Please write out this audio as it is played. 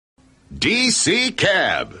DC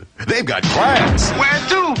Cab. They've got class. Where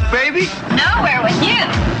to, baby? Nowhere with you.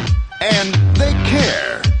 And they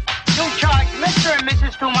care. You charge Mr. and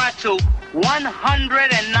Mrs. Tomatsu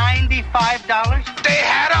 $195. They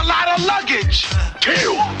had a lot of luggage.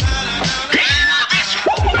 Two.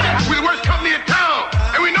 We're the worst company in town,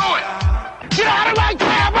 and we know it. Get out of my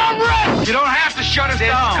cab, I'm rich! You don't have to shut us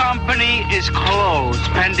down. This company is closed,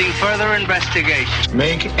 pending further investigation.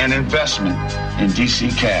 Make an investment in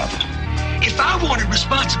DC Cab. If I wanted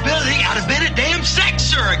responsibility, I'd have been a damn sex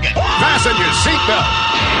surrogate. Fasten your seatbelt.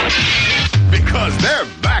 Because they're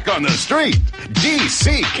back on the street.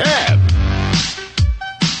 DC Cab.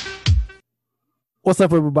 What's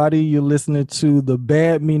up, everybody? You're listening to the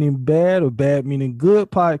Bad Meaning Bad or Bad Meaning Good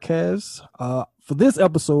podcast. For this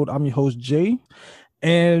episode, I'm your host, Jay.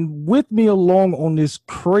 And with me along on this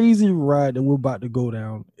crazy ride that we're about to go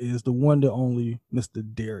down is the one, the only Mr.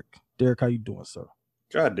 Derek. Derek, how you doing, sir?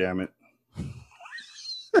 God damn it.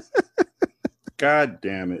 God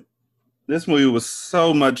damn it. This movie was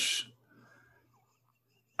so much...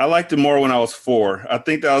 I liked it more when I was 4. I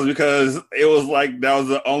think that was because it was like that was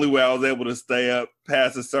the only way I was able to stay up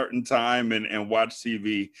past a certain time and watch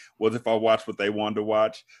TV was if I watched what they wanted to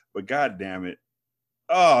watch. But god damn it.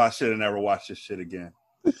 Oh, I should have never watched this shit again.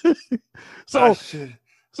 So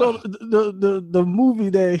the movie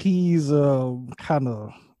that he's kind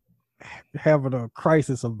of having a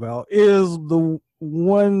crisis about is the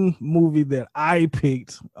one movie that I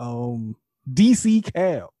picked, DC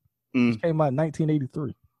Cab, which came out in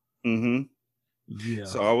 1983. Mm-hmm. Yeah.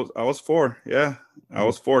 So I was 4. Yeah, I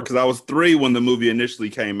was 4 because I was 3 when the movie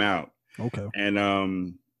initially came out. Okay. And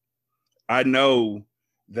I know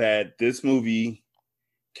that this movie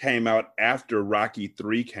came out after Rocky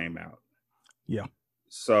 3 came out. Yeah.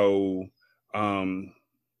 So,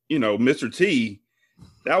 Mr. T,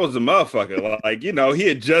 that was a motherfucker. Like, he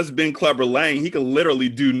had just been Clubber Lang. He could literally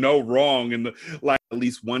do no wrong and at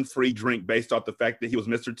least one free drink based off the fact that he was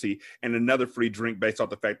Mr. T and another free drink based off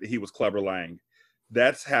the fact that he was Clubber Lang.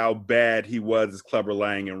 That's how bad he was as Clubber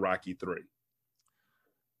Lang in Rocky 3.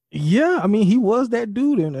 Yeah, I mean, he was that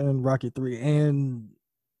dude in Rocky 3. And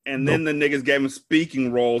then the niggas gave him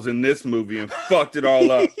speaking roles in this movie and fucked it all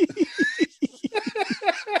up.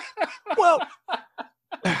 Well,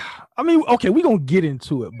 I mean, okay, we're going to get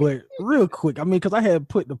into it, but real quick, I mean, because I had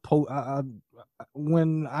put the post,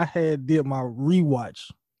 when I had did my rewatch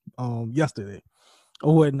yesterday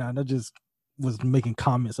or whatnot, I just was making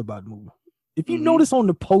comments about the movie. If you notice on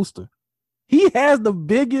the poster, he has the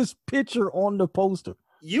biggest picture on the poster.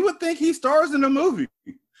 You would think he stars in the movie.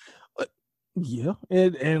 Yeah,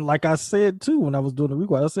 and like I said too when I was doing the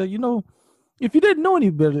rewatch, I said, if you didn't know any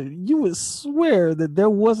better, you would swear that there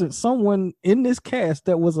wasn't someone in this cast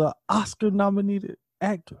that was an Oscar-nominated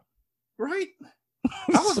actor. Right?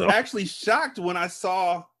 I was actually shocked when I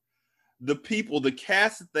saw the people, the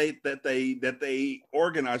cast that they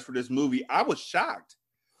organized for this movie. I was shocked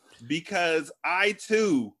because I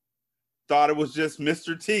too thought it was just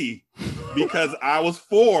Mr. T because I was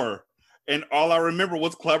 4 and all I remember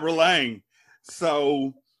was Clubber Lang.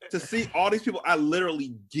 So to see all these people, I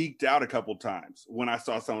literally geeked out a couple times when I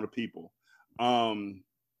saw some of the people.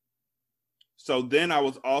 So then I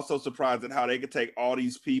was also surprised at how they could take all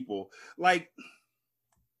these people. Like,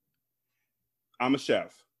 I'm a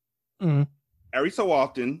chef. Mm-hmm. Every so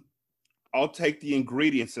often, I'll take the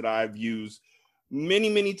ingredients that I've used many,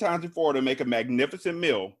 many times before to make a magnificent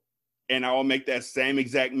meal, and I will make that same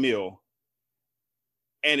exact meal,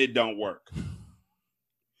 and it don't work.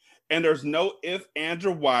 And there's no if, and,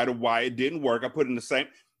 or why to why it didn't work. I put in the same.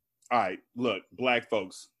 All right, look, black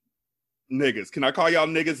folks, niggas. Can I call y'all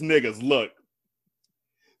niggas? Niggas, look.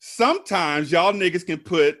 Sometimes y'all niggas can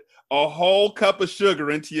put a whole cup of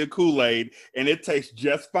sugar into your Kool-Aid and it tastes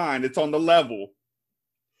just fine. It's on the level.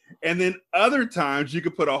 And then other times you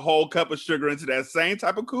can put a whole cup of sugar into that same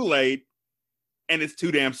type of Kool-Aid and it's too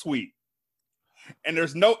damn sweet. And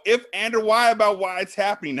there's no if, and, or why about why it's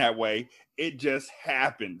happening that way. It just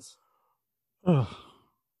happens.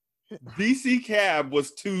 DC Cab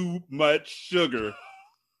was too much sugar.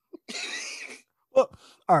 Well,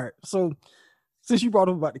 all right. So since you brought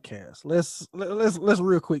up about the cast, let's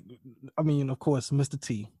real quick. I mean, of course, Mr.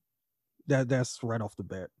 T. That's right off the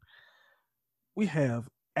bat. We have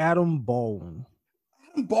Adam Baldwin.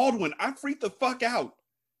 Adam Baldwin, I freaked the fuck out.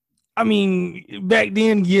 I mean, back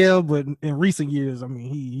then, yeah, but in recent years, I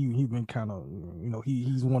mean, he's been kind of,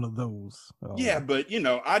 he's one of those. Yeah, but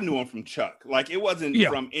I knew him from Chuck. Like, it wasn't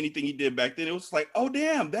from anything he did back then. It was like, oh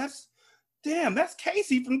damn, that's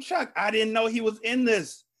Casey from Chuck. I didn't know he was in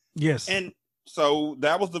this. Yes, and So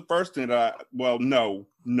that was the first thing that no,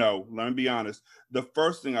 let me be honest. The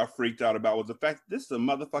first thing I freaked out about was the fact that this is a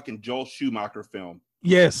motherfucking Joel Schumacher film.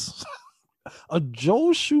 Yes. A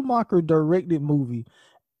Joel Schumacher directed movie,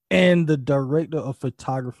 and the director of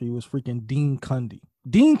photography was freaking Dean Cundey.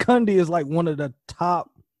 Dean Cundey is like one of the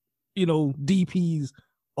top, DPs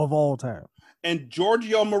of all time. And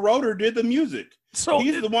Giorgio Moroder did the music. So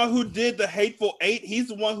he's the one who did The Hateful Eight. He's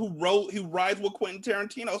the one who rides with Quentin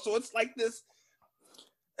Tarantino. So it's like this.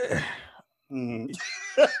 You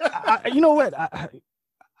know what?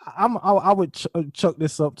 I would chuck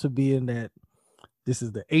this up to being that this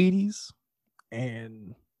is the 80s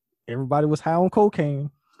and everybody was high on cocaine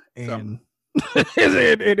and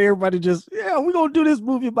everybody just, we're gonna do this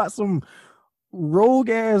movie about some rogue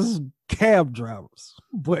ass cab drivers.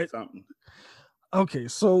 But okay,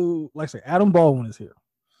 so like I say, Adam Baldwin is here.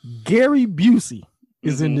 Gary Busey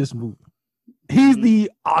is in this movie. He's the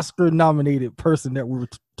Oscar nominated person that we were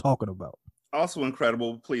talking about. Also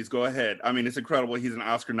incredible. Please go ahead. I mean, it's incredible he's an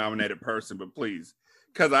Oscar nominated person, but please,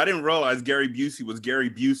 because I didn't realize Gary Busey was Gary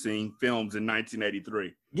Busey films in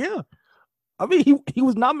 1983. Yeah. I mean, he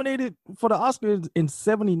was nominated for the Oscars in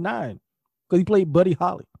 79 because he played Buddy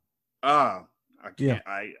Holly. I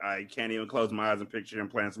can't even close my eyes and picture him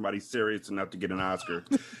playing somebody serious enough to get an Oscar,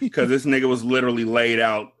 because this nigga was literally laid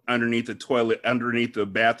out underneath the toilet, underneath the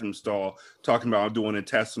bathroom stall, talking about doing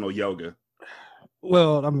intestinal yoga.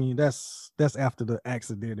 Well, I mean, that's after the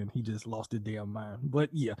accident and he just lost his damn mind. But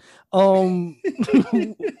yeah,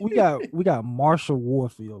 we got Marshall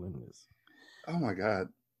Warfield in this. Oh my God.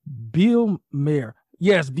 Bill Maher.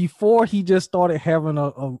 Yes, before he just started having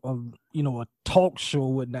a talk show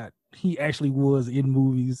and whatnot. He actually was in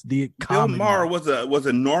movies, did comedy. Bill Maher was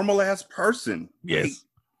a normal ass person. Yes.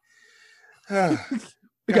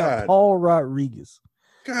 We got Paul Rodriguez.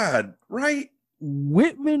 God, right?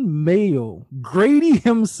 Whitman Mayo, Grady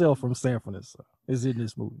himself from San Francisco, is in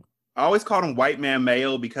this movie. I always called him White Man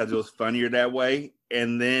Mayo because it was funnier that way.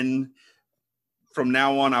 And then from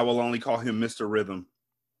now on, I will only call him Mr. Rhythm.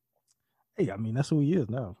 Hey, I mean, that's who he is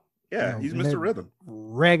now. Yeah, he's Mr. Rhythm.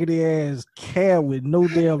 Raggedy ass cab with no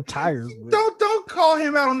damn tires. Don't call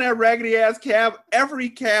him out on that raggedy ass cab. Every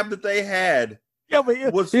cab that they had. Yeah, but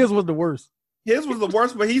his was the worst. His was the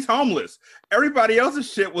worst, but he's homeless. Everybody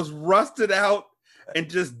else's shit was rusted out and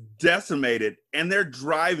just decimated, and they're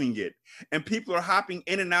driving it. And people are hopping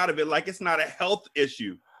in and out of it like it's not a health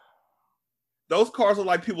issue. Those cars are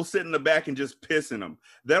like people sitting in the back and just pissing them.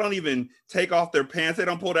 They don't even take off their pants. They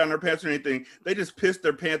don't pull down their pants or anything. They just piss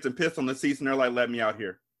their pants and piss on the seats, and they're like, let me out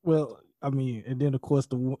here. Well, I mean, and then, of course,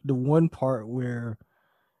 the one part where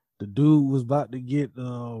the dude was about to get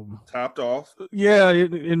topped off. Yeah,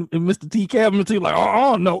 and Mr. T Cabin T like,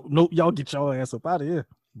 no, y'all get your ass up out of here.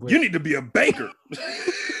 But, you need to be a baker.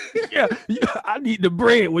 yeah, I need the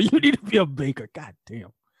bread. Well, you need to be a baker. God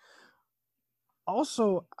damn.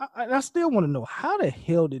 Also, I still want to know, how the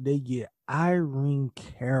hell did they get Irene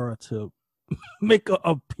Cara to make an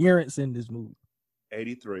appearance in this movie?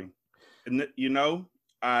 83. And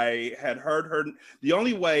I had heard her. The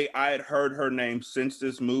only way I had heard her name since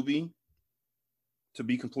this movie, to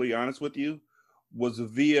be completely honest with you, was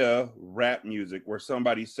via rap music, where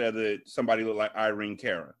somebody said that somebody looked like Irene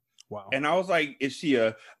Cara. Wow. And I was like,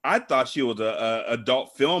 I thought she was a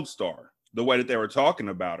adult film star, the way that they were talking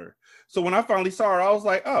about her. So when I finally saw her, I was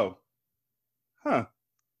like, oh, huh.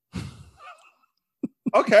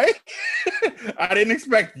 Okay. I didn't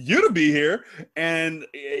expect you to be here. And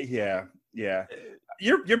yeah.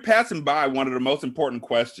 You're passing by one of the most important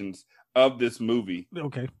questions of this movie.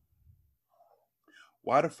 Okay.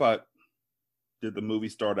 Why the fuck did the movie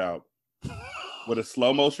start out with a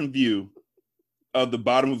slow motion view of the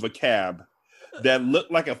bottom of a cab that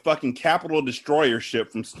looked like a fucking Capital Destroyer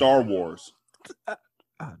ship from Star Wars?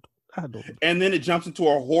 I don't. And then it jumps into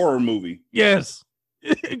a horror movie. Yes.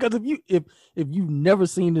 Because if you've never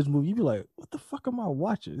seen this movie, you'd be like, what the fuck am I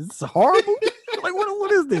watching? Is this a horror movie? Like,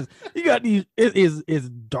 what is this? You got these, it's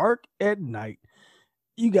dark at night.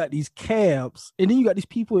 You got these cabs, and then you got these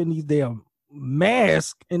people in these damn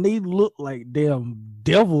masks, and they look like damn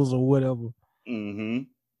devils or whatever. Mm-hmm.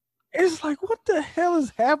 It's like, what the hell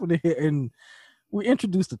is happening here? And we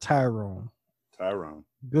introduced to Tyrone.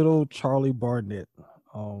 Good old Charlie Barnett.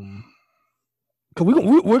 Cause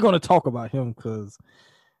we're gonna talk about him, cause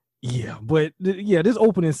this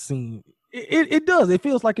opening scene, it does. It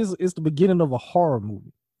feels like it's the beginning of a horror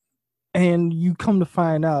movie, and you come to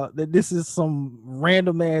find out that this is some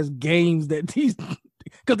random ass games that these,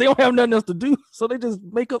 because they don't have nothing else to do, so they just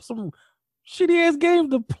make up some shitty ass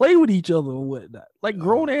games to play with each other or whatnot, like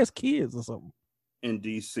grown ass kids or something. In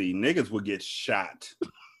DC, niggas would get shot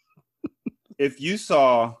if you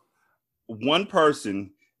saw one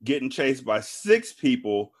person getting chased by 6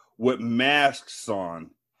 people with masks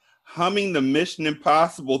on, humming the Mission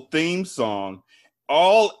Impossible theme song,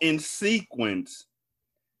 all in sequence,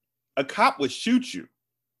 a cop would shoot you.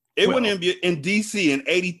 It wouldn't be in DC in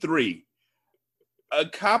 83. A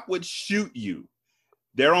cop would shoot you.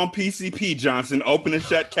 They're on PCP, Johnson. Open and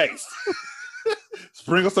shut case.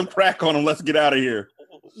 Sprinkle some crack on them. Let's get out of here.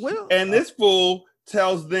 Well, and this fool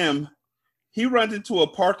tells them he runs into a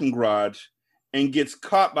parking garage and gets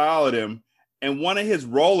caught by all of them. And one of his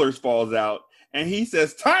rollers falls out. And he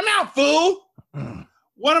says, "Time out, fool.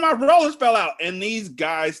 One of my rollers fell out." And these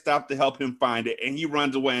guys stop to help him find it. And he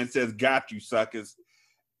runs away and says, "Got you, suckers."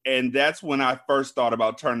 And that's when I first thought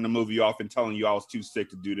about turning the movie off and telling you I was too sick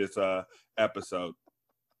to do this episode.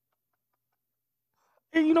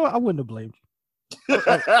 And you know what? I wouldn't have blamed you.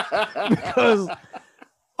 Because,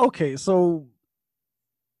 okay, so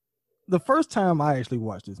the first time I actually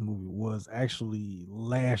watched this movie was actually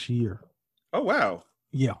last year. Oh, wow.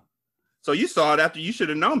 Yeah. So you saw it after you should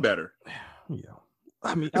have known better. Yeah.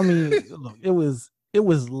 I mean, look, it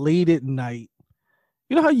was late at night.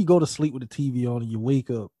 You know how you go to sleep with the TV on and you wake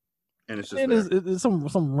up and it's just it's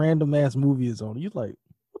some random ass movie is on. You're like,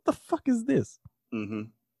 what the fuck is this? Mm-hmm.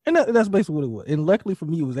 And that's basically what it was. And luckily for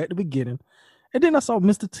me, it was at the beginning. And then I saw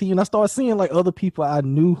Mr. T and I started seeing like other people I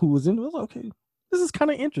knew who was in it. I was like, okay, this is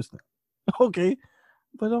kind of interesting. Okay.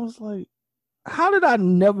 But I was like, how did I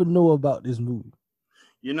never know about this movie?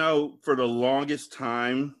 You know, for the longest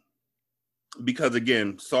time, because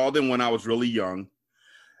again, saw them when I was really young,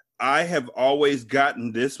 I have always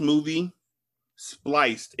gotten this movie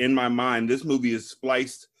spliced in my mind. This movie is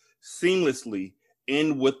spliced seamlessly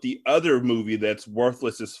in with the other movie that's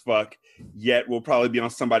worthless as fuck, yet will probably be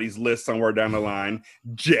on somebody's list somewhere down the line.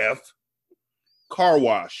 Jeff, Car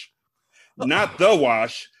Wash. Not The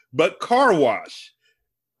Wash, but Car Wash.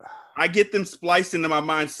 I get them spliced into my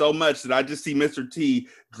mind so much that I just see Mr. T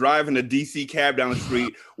driving a DC cab down the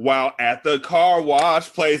street while At the Car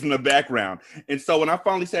Wash plays in the background. And so when I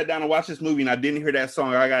finally sat down and watched this movie and I didn't hear that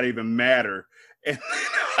song, I got even madder. And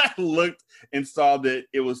I looked and saw that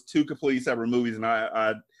it was 2 completely separate movies. And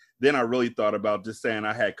I really thought about just saying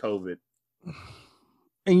I had COVID.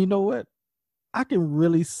 And you know what? I can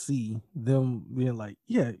really see them being like,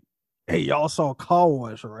 yeah, hey, y'all saw Car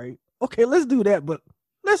Wash, right? Okay, let's do that, but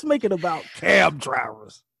let's make it about cab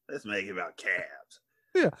drivers. Let's make it about cabs.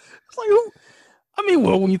 Yeah. It's like, who? I mean,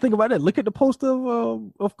 well, when you think about that, look at the poster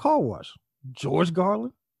of Car Wash. George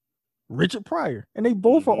Garland, Richard Pryor. And they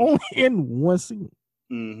both are only in one scene.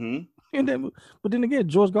 Mm-hmm. And then, but then again,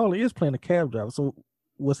 George Garland is playing a cab driver. So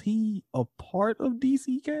was he a part of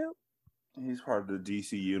DC Cab? He's part of the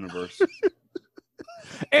DC universe.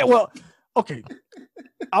 And well, okay.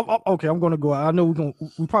 I'm going to go out. I know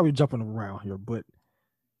we're probably jumping around here, but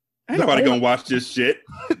ain't nobody gonna watch this shit.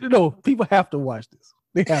 No, people have to watch this.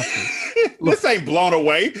 They have to. This ain't Blown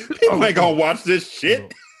Away. People ain't gonna watch this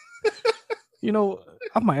shit. You know,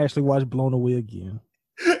 I might actually watch Blown Away again.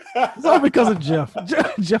 It's all because of Jeff.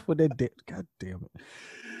 Jeff with that debt. God damn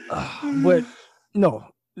it. But no,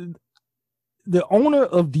 the owner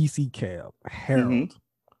of DC Cab, Harold,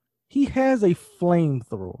 he has a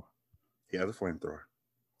flamethrower. He has a flamethrower.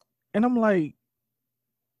 And I'm like,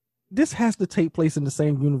 this has to take place in the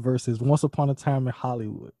same universe as Once Upon a Time in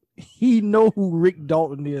Hollywood. He knows who Rick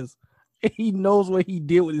Dalton is. And he knows what he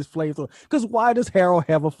did with his flamethrower. Because why does Harold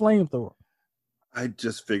have a flamethrower? I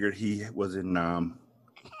just figured he was in Nam.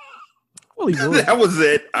 Well, he was. That was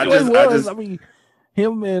it. I mean,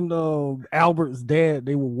 him and Albert's dad,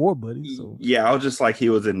 they were war buddies. So. Yeah, I was just like, he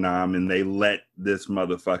was in Nam, and they let this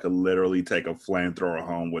motherfucker literally take a flamethrower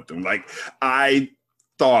home with them. Like, I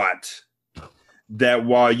thought that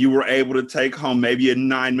while you were able to take home maybe a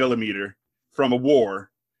 9mm from a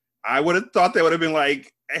war, I would have thought they would have been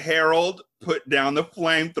like, Harold, put down the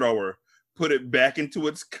flamethrower. Put it back into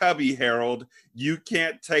its cubby, Harold. You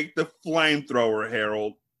can't take the flamethrower,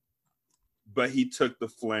 Harold. But he took the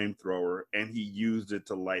flamethrower and he used it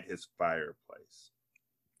to light his fireplace.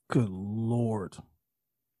 Good Lord.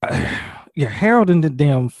 Yeah, Harold and the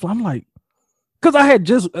damn... I'm like... Because I had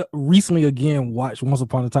just recently again watched Once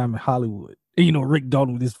Upon a Time in Hollywood. And, you know, Rick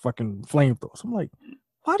Dalton with his fucking flamethrower. So I'm like,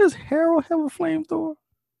 why does Harold have a flamethrower?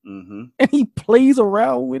 Mm-hmm. And he plays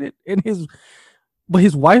around with it. But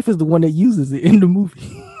his wife is the one that uses it in the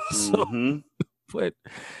movie. So, but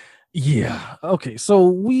yeah. Okay. So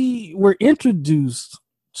we were introduced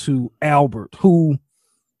to Albert, who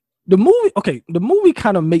the movie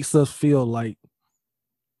kind of makes us feel like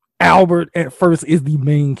Albert at first is the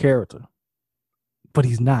main character, but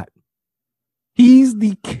he's not. He's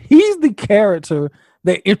the character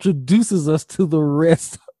that introduces us to the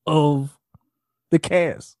rest of the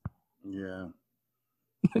cast. Yeah.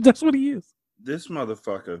 That's what he is. This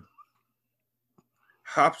motherfucker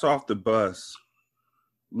hops off the bus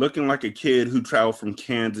looking like a kid who traveled from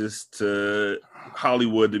Kansas to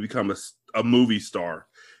Hollywood to become a movie star.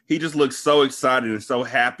 He just looks so excited and so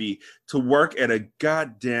happy to work at a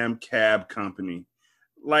goddamn cab company.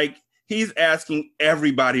 Like, he's asking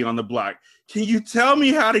everybody on the block, can you tell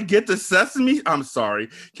me how to get to Sesame? I'm sorry.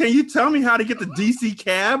 Can you tell me how to get to DC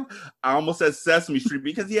Cab? I almost said Sesame Street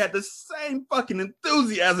because he had the same fucking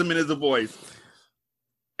enthusiasm in his voice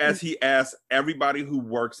as he asked everybody who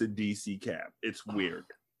works at DC Cab. It's weird.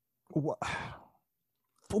 But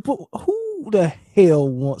who the hell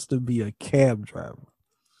wants to be a cab driver?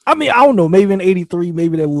 I mean, I don't know. Maybe in '83,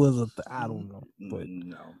 maybe that was I don't know.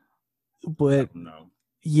 But no.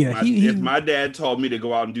 Yeah, if my dad told me to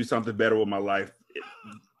go out and do something better with my life,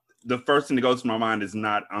 the first thing that goes to my mind is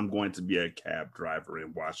not I'm going to be a cab driver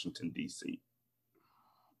in Washington, D.C.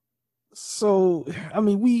 So, I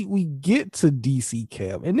mean, we get to DC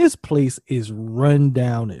Cab, and this place is run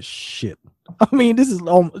down as shit. I mean, this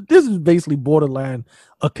is basically borderline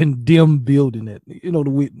a condemned building that, you know,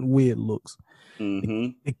 the way it looks. Mm-hmm.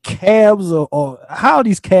 The cabs are how are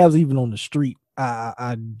these cabs even on the street?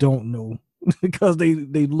 I don't know. Because they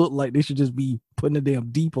look like they should just be putting a damn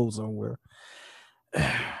depot somewhere.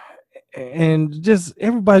 And just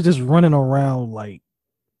everybody's just running around like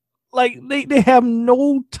they have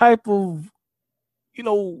no type of, you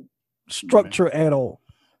know, structure at all.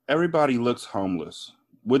 Everybody looks homeless,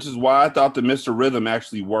 which is why I thought that Mr. Rhythm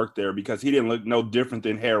actually worked there, because he didn't look no different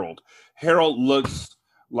than Harold. Harold looks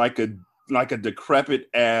like a decrepit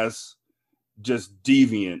ass, just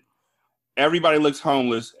deviant. Everybody looks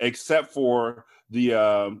homeless except for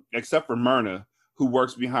Myrna, who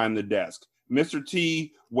works behind the desk. Mr.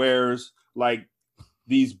 T wears like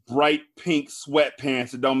these bright pink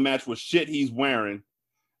sweatpants that don't match with shit he's wearing.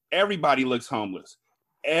 Everybody looks homeless.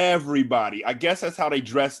 Everybody. I guess that's how they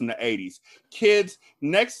dress in the 80s. Kids,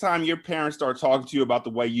 next time your parents start talking to you about the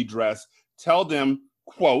way you dress, tell them,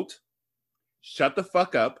 quote, shut the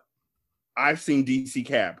fuck up. I've seen DC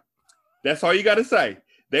Cab. That's all you got to say.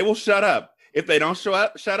 They will shut up. If they don't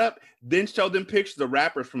shut up, then show them pictures of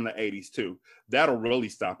rappers from the 80s too. That'll really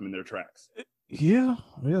stop them in their tracks. Yeah,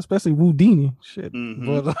 especially Whodini. Shit.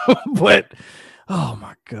 Mm-hmm. But oh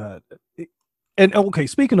my God. And okay,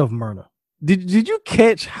 speaking of Myrna, did you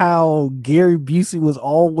catch how Gary Busey was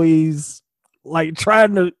always like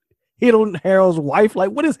trying to hit on Harold's wife?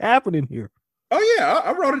 Like, what is happening here? Oh yeah,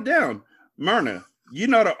 I wrote it down. Myrna, you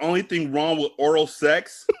know the only thing wrong with oral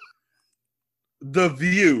sex? The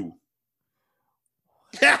View.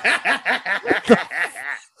 What the fuck?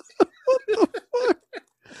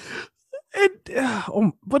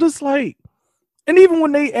 But it's like, and even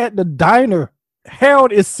when they at the diner,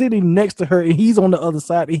 Harold is sitting next to her and he's on the other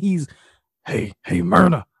side and he's, hey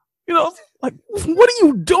Myrna, you know, like, what are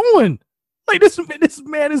you doing? Like, this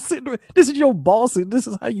man is sitting there, this is your boss and this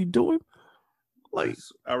is how you do it? Like,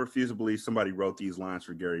 I refuse to believe somebody wrote these lines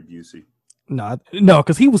for Gary Busey. No,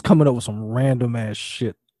 because he was coming up with some random ass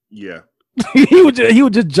shit. Yeah. he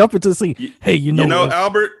would just jump into the scene. Hey, you know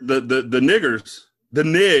Albert, the niggers, the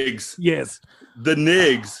nigs. Yes. The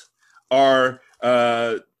nigs are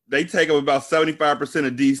they take up about 75%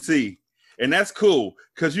 of DC. And that's cool,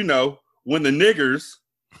 because you know, when the niggers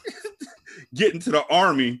get into the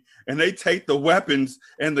army and they take the weapons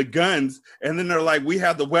and the guns, and then they're like, we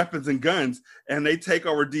have the weapons and guns, and they take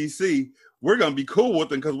over DC, we're gonna be cool with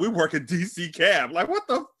them because we work at DC Cab. Like, what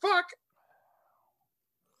the fuck?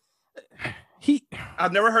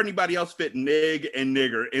 I've never heard anybody else fit nig and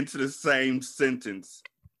nigger into the same sentence.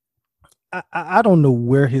 I don't know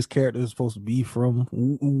where his character is supposed to be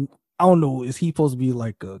from. I don't know. Is he supposed to be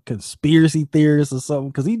like a conspiracy theorist or something?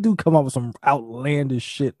 Because he do come up with some outlandish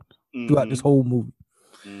shit throughout this whole movie.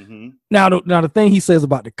 Mm-hmm. Now the thing he says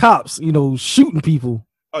about the cops, you know, shooting people.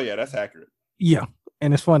 Oh yeah, that's accurate. Yeah,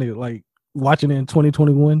 and it's funny, like watching it in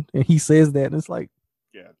 2021, and he says that, and it's like,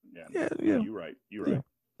 yeah. You're right. Yeah.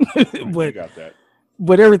 But you got that.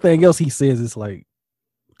 But everything else he says is like,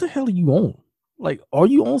 what the hell are you on? Like, are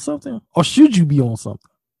you on something, or should you be on something?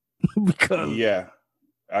 Because yeah,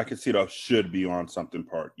 I can see the should be on something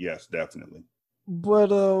part. Yes, definitely. But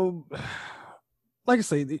like I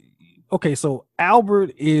say, okay, so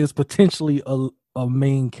Albert is potentially a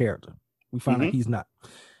main character. We find out he's not.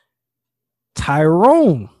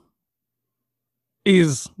 Tyrone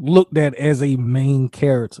is looked at as a main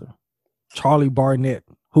character. Charlie Barnett,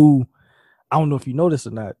 who, I don't know if you noticed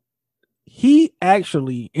or not, he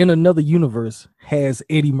actually, in another universe, has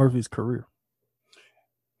Eddie Murphy's career.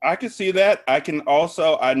 I can see that.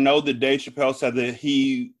 I know that Dave Chappelle said that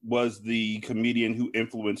he was the comedian who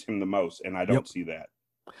influenced him the most, and I don't see that.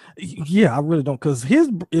 Yeah, I really don't. Because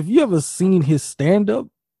if you ever seen his stand-up,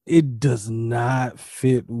 it does not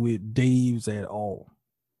fit with Dave's at all.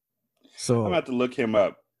 So I'm gonna have to look him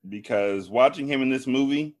up because watching him in this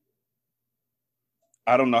movie,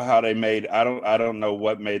 I don't know how they made. I don't know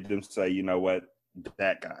what made them say, you know what,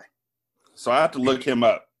 that guy. So I have to look him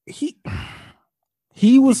up.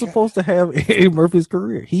 He was supposed to have Eddie Murphy's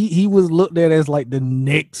career. He was looked at as like the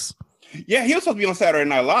next. Yeah, he was supposed to be on Saturday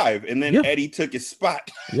Night Live, and then Eddie took his spot.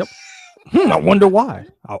 Yep. I wonder why.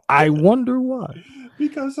 I wonder why.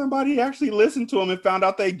 Because somebody actually listened to him and found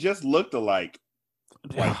out they just looked alike.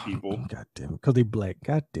 White people. God damn it. Because they black.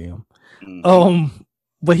 God damn. Mm-hmm.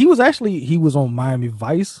 But he was on Miami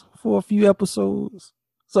Vice for a few episodes.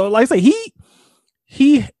 So like I say,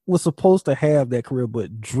 he was supposed to have that career,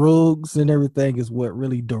 but drugs and everything is what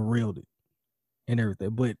really derailed it and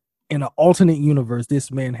everything. But in an alternate universe, this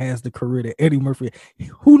man has the career that Eddie Murphy.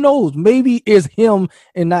 Who knows? Maybe it's him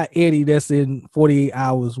and not Eddie that's in 48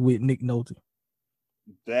 Hours with Nick Nolte.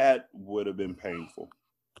 That would have been painful.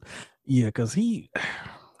 Yeah, because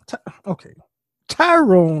okay.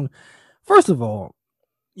 Tyrone, first of all,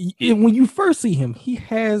 when you first see him, he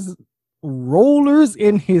has rollers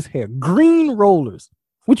in his hair, green rollers,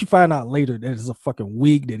 which you find out later that is a fucking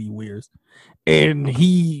wig that he wears. And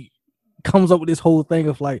he comes up with this whole thing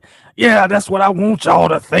of like, yeah, that's what I want y'all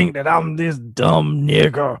to think, that I'm this dumb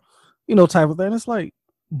nigger, type of thing. It's like,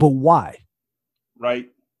 but why? Right.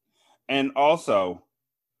 And also,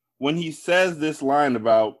 when he says this line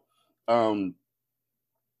about, I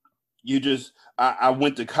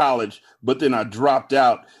went to college, but then I dropped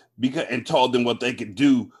out and told them what they could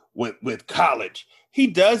do with college. He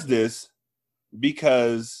does this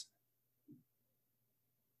because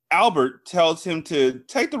Albert tells him to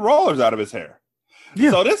take the rollers out of his hair.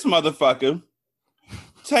 Yeah. So this motherfucker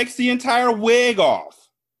takes the entire wig off.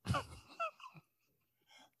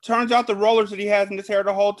 Turns out the rollers that he has in his hair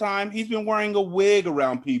the whole time, he's been wearing a wig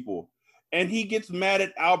around people. And he gets mad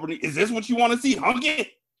at Albert. Is this what you want to see, hunky?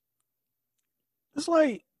 It's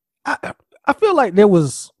like, I feel like there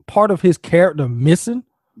was part of his character missing.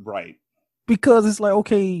 Right. Because it's like,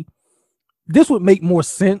 okay, this would make more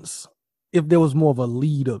sense if there was more of a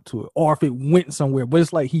lead up to it or if it went somewhere. But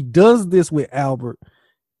it's like he does this with Albert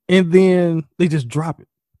and then they just drop it.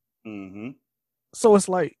 Mm-hmm. So it's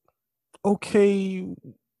like, okay,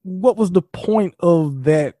 what was the point of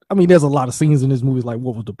that? I mean, there's a lot of scenes in this movie like,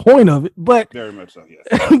 what was the point of it? But very much so,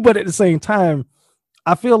 yes. But at the same time,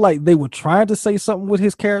 I feel like they were trying to say something with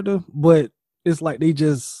his character, but it's like they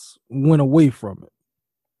just went away from it.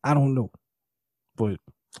 I don't know, but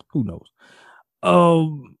who knows?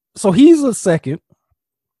 So he's a second.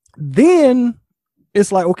 Then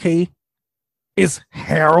it's like, okay, is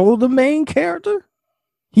Harold the main character?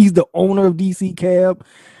 He's the owner of DC Cab.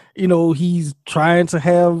 He's trying to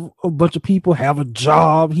have a bunch of people have a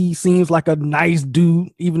job. He seems like a nice dude,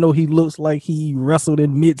 even though he looks like he wrestled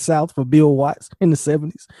in Mid-South for Bill Watts in the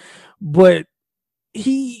 70s. But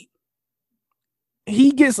he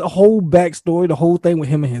gets a whole backstory, the whole thing with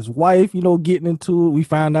him and his wife, getting into it. We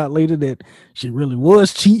find out later that she really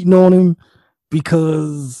was cheating on him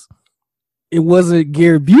because it wasn't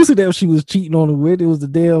Gary Busey that she was cheating on him with. It was the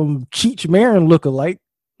damn Cheech Marin lookalike.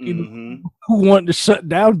 Who wanted to shut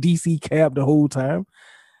down DC Cab the whole time.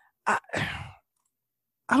 I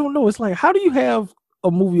don't know. It's like, how do you have a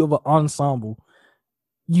movie of an ensemble?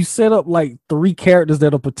 You set up like 3 characters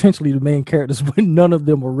that are potentially the main characters, but none of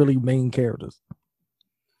them are really main characters.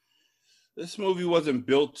 This movie wasn't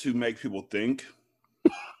built to make people think.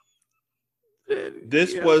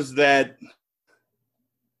 This was that.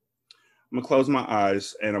 I'm going to close my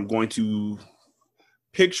eyes and I'm going to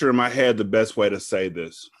picture in my head the best way to say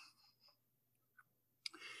this.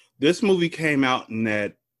 This movie came out in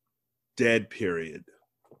that dead period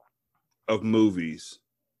of movies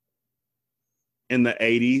in the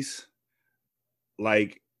 80s.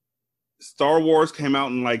 Like Star Wars came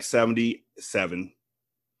out in like 77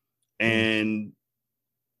 and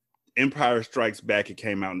Empire Strikes Back, it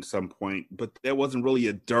came out at some point, but there wasn't really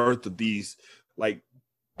a dearth of these like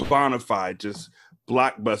bona fide just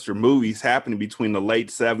blockbuster movies happening between the late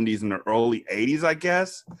 70s and the early 80s, I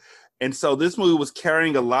guess. And so this movie was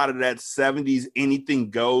carrying a lot of that 70s anything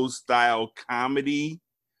goes style comedy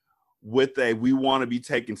with a we want to be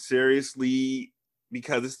taken seriously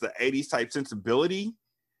because it's the 80s type sensibility.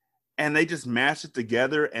 And they just mashed it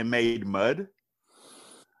together and made Mud.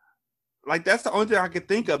 Like, that's the only thing I could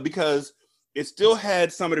think of because it still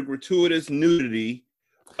had some of the gratuitous nudity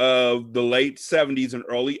of the late 70s and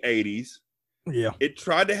early 80s. Yeah. It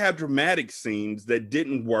tried to have dramatic scenes that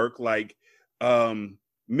didn't work, like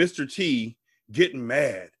Mr. T getting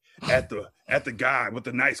mad at the guy with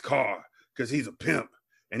the nice car because he's a pimp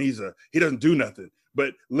and he doesn't do nothing,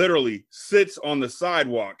 but literally sits on the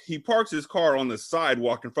sidewalk. He parks his car on the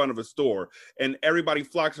sidewalk in front of a store, and everybody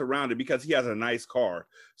flocks around it because he has a nice car.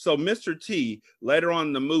 So Mr. T, later on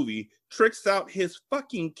in the movie, tricks out his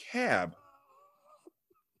fucking cab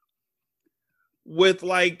with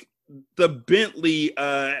like the Bentley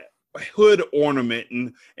hood ornament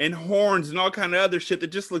and horns and all kind of other shit that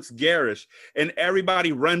just looks garish, and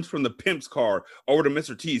everybody runs from the pimp's car over to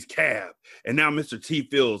Mr. T's cab, and now Mr. T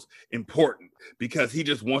feels important because he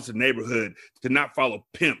just wants the neighborhood to not follow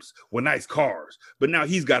pimps with nice cars, but now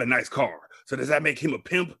he's got a nice car, so does that make him a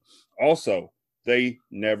pimp? Also, they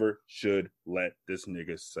never should let this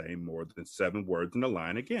nigga say more than 7 words in a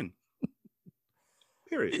line again.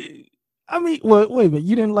 Period. I mean, well, wait a minute.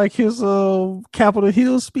 You didn't like his Capitol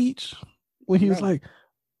Hill speech when he was like,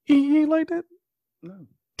 he ain't like that? No.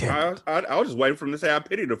 I was just waiting for him to say I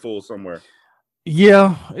pity the fool somewhere.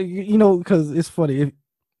 Yeah, you know, because it's funny.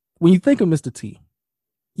 When you think of Mr. T,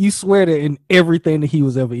 you swear that in everything that he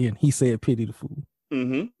was ever in, he said pity the fool.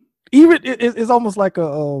 Mm-hmm. Even it's almost like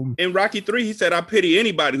a in Rocky 3, he said I pity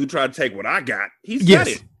anybody who tried to take what I got. He said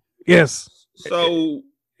it. Yes. So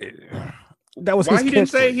that was why he didn't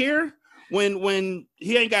say it here when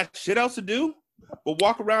he ain't got shit else to do but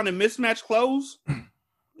walk around in mismatched clothes.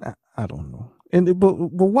 I don't know. And but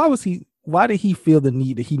why did he feel the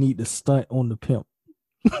need that he need to stunt on the pimp?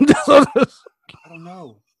 I don't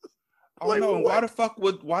know. I don't know. And why the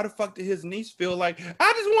fuck did his niece feel like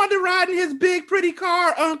I just wanted to ride in his big pretty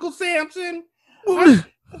car, Uncle Samson? Like,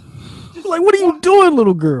 what are you doing,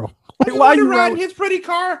 little girl? Like, why are you riding his pretty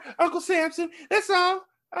car, Uncle Samson? That's all.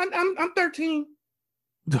 I'm 13.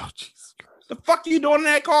 Oh, Jesus Christ. The fuck are you doing in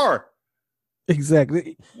that car?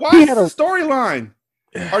 Exactly. Why is the storyline?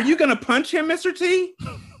 Are you gonna punch him, Mr. T?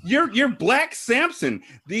 You're Black Samson.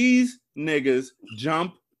 These niggas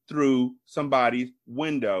jump through somebody's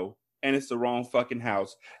window and it's the wrong fucking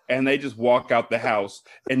house, and they just walk out the house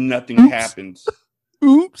and nothing happens.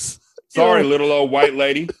 Oops. Sorry, little old white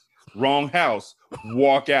lady. Wrong house.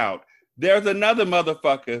 Walk out. There's another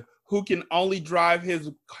motherfucker who can only drive his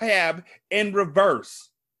cab in reverse.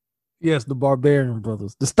 Yes, the Barbarian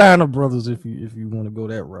brothers, the Steiner brothers, if you want to go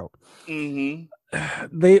that route.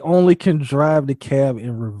 Mm-hmm. They only can drive the cab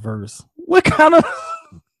in reverse. What kind of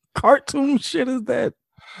cartoon shit is that?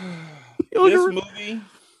 This movie,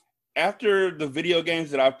 after the video games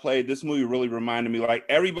that I've played, this movie really reminded me, like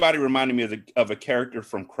everybody reminded me of a character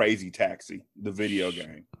from Crazy Taxi, the video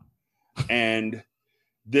game. And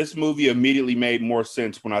this movie immediately made more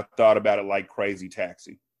sense when I thought about it like Crazy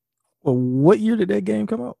Taxi. Well, what year did that game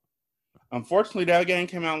come out? Unfortunately, that game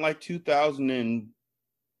came out in like 2000 and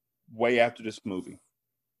way after this movie.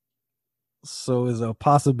 So is a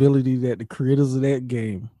possibility that the creators of that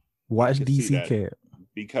game watch DC Cab.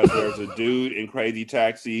 Because there's a dude in Crazy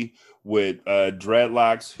Taxi with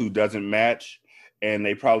dreadlocks who doesn't match, and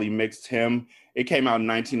they probably mixed him. It came out in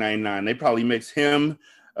 1999. They probably mixed him.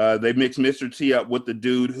 They mixed Mr. T up with the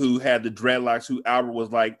dude who had the dreadlocks, who Albert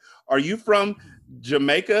was like, "Are you from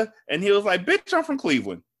Jamaica?" And he was like, "Bitch, I'm from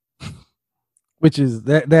Cleveland." Which is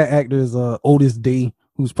that actor is Otis Day,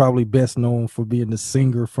 who's probably best known for being the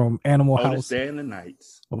singer from Animal House. Otis Day and the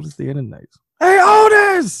Nights. Otis Day and the Nights. Hey,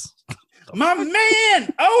 Otis! My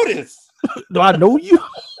man, Otis! Do I know you?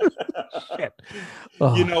 Shit.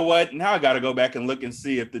 Oh. You know what? Now I got to go back and look and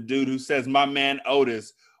see if the dude who says my man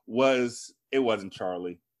Otis wasn't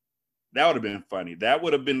Charlie. That would have been funny. That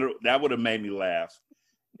would have made me laugh.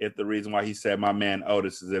 If the reason why he said my man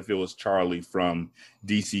Otis is if it was Charlie from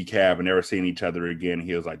DC Cab and never seen each other again,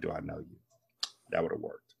 he was like, "Do I know you?" That would have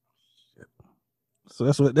worked. So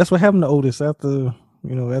that's what happened to Otis after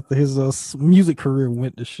his music career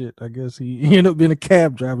went to shit. I guess he ended up being a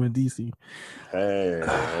cab driver in DC.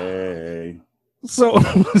 Hey. So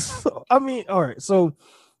I mean, all right. So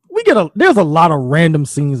there's a lot of random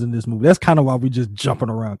scenes in this movie. That's kind of why we just jumping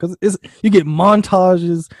around, because you get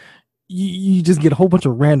montages. You just get a whole bunch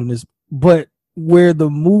of randomness, but where the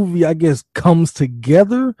movie, I guess, comes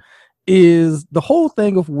together is the whole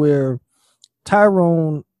thing of where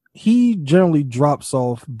Tyrone, he generally drops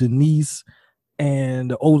off Denise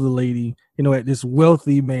and the older lady, at this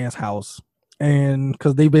wealthy man's house, and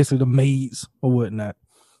because they basically the maids or whatnot,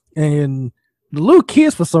 and the little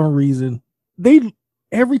kids, for some reason,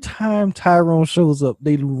 every time Tyrone shows up,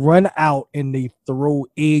 they run out and they throw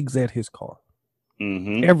eggs at his car.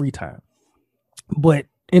 Mm-hmm. Every time. But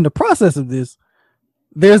in the process of this,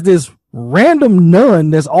 there's this random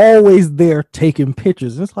nun that's always there taking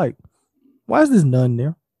pictures. And it's like, Why is this nun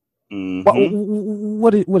there? Mhm.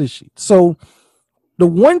 What is she? So the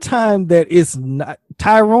one time that it's not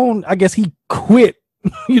Tyrone, I guess he quit,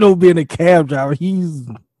 being a cab driver. He's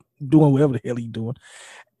doing whatever the hell he's doing.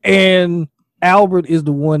 And Albert is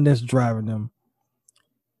the one that's driving them.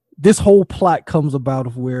 This whole plot comes about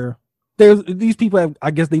of where there's these people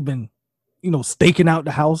I guess they've been, staking out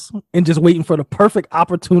the house and just waiting for the perfect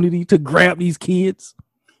opportunity to grab these kids.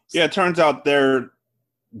 Yeah, it turns out that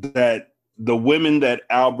the women that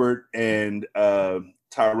Albert and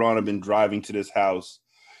Tyrone have been driving to this house,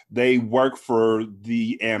 they work for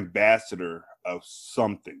the ambassador of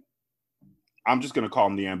something. I'm just gonna call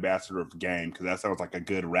him the ambassador of game because that sounds like a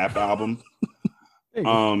good rap album.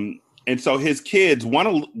 And so his kids, one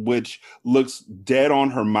of which looks dead on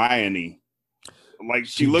Hermione, like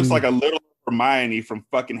she looks like a little Hermione from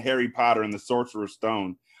fucking Harry Potter and the Sorcerer's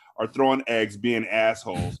Stone, are throwing eggs, being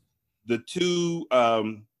assholes. The two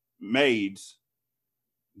maids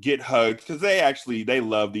get hugged because they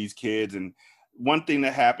love these kids. And one thing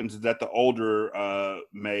that happens is that the older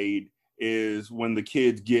maid is when the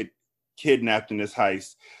kids get kidnapped in this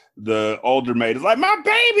heist, the older maid is like, my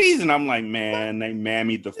babies, and I'm like, man, they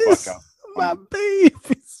mammied the fuck out. My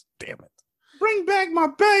babies, damn it! Bring back my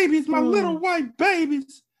babies, my little white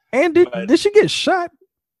babies. And did she get shot?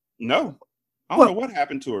 No, I don't know what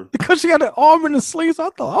happened to her because she got an arm in the sleeves. I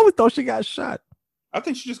always thought she got shot. I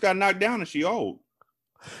think she just got knocked down and she old.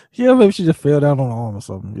 Yeah, maybe she just fell down on the arm or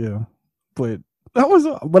something. Yeah, but I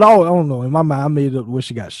don't know. In my mind, I made up where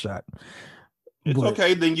she got shot. It's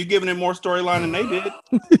okay. Then you're giving it more storyline than they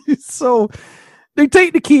did. So they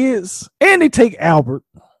take the kids and they take Albert,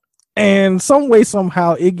 and some way,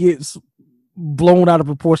 somehow, it gets blown out of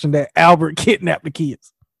proportion that Albert kidnapped the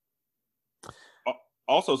kids.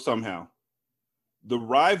 Also, somehow, the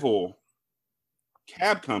rival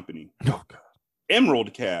cab company,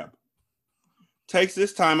 Emerald Cab, takes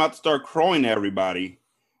this time out to start crowing at everybody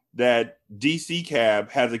that DC Cab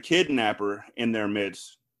has a kidnapper in their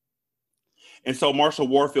midst. And so Marshall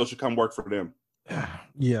Warfield should come work for them.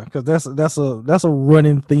 Yeah, because that's a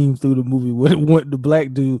running theme through the movie. What the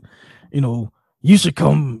black dude, you should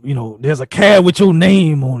come. There's a cab with your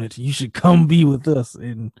name on it. You should come be with us.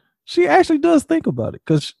 And she actually does think about it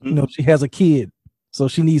because she has a kid, so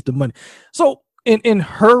she needs the money. So in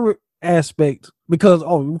her aspect, because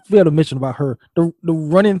we failed to mention about her, the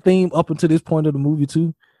running theme up until this point of the movie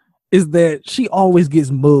too is that she always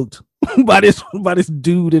gets mugged by this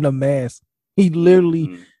dude in a mask. He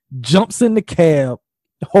literally jumps in the cab,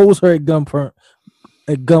 holds her at gunpoint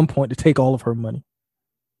to take all of her money.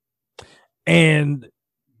 And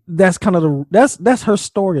that's kind of that's her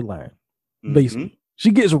storyline, basically.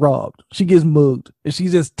 She gets robbed, she gets mugged, and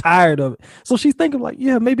she's just tired of it. So she's thinking like,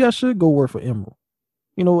 yeah, maybe I should go work for Emerald.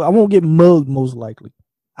 I won't get mugged most likely.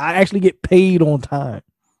 I actually get paid on time.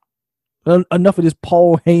 Enough of this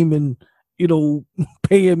Paul Heyman,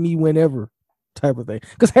 paying me whenever type of thing.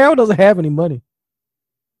 Because Harold doesn't have any money.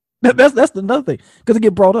 That's another thing. Because it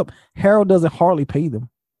get brought up, Harold doesn't hardly pay them.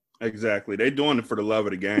 Exactly. They're doing it for the love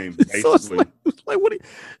of the game. Basically. So it's like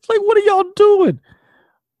what are y'all doing?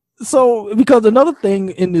 So because another thing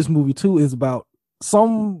in this movie too is about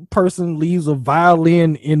some person leaves a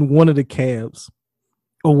violin in one of the cabs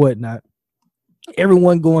or whatnot.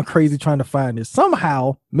 Everyone going crazy trying to find it.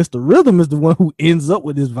 Somehow, Mr. Rhythm is the one who ends up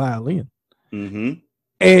with this violin. Mm-hmm.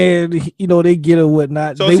 And they get it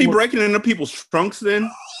whatnot. So is he breaking into people's trunks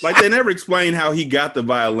then? Like they never explain how he got the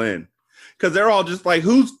violin. Because they're all just like,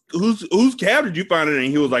 whose cab did you find it in?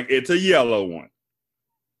 And he was like, it's a yellow one.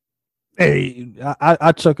 Hey,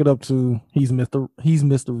 I chuck it up to he's Mr.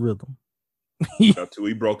 Rhythm. He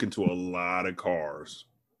broke into a lot of cars.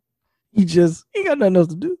 He got nothing else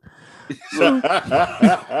to do. So,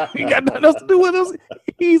 he got nothing else to do with us.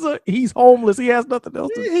 He's homeless. He has nothing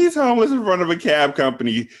else to do. He's homeless in front of a cab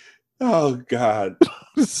company. Oh God.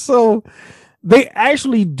 So they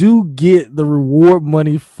actually do get the reward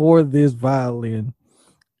money for this violin.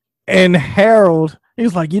 And Harold,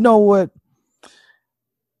 he's like, you know what?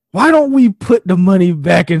 Why don't we put the money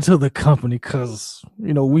back into the company? Because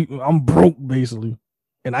I'm broke basically.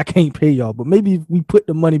 And I can't pay y'all, but maybe we put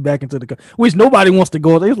the money back into the which nobody wants to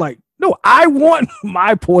go. They're like, no, I want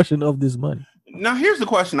my portion of this money. Now, here's the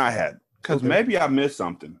question I had, because maybe I missed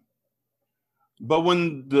something. But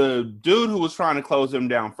when the dude who was trying to close him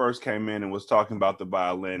down first came in and was talking about the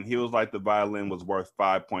violin, he was like, the violin was worth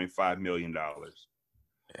 $5.5 million.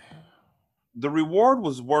 The reward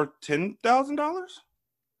was worth $10,000?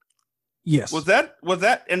 Yes. Was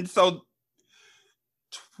that? And so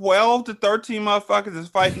 12 to 13 motherfuckers is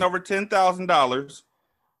fighting over $10,000.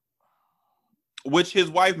 which his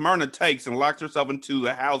wife Myrna takes and locks herself into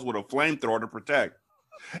the house with a flamethrower to protect.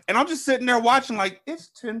 And I'm just sitting there watching like, it's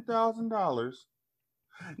 $10,000.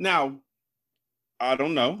 Now, I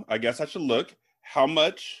don't know. I guess I should look. How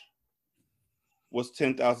much was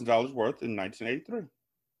 $10,000 worth in 1983?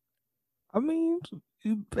 I mean,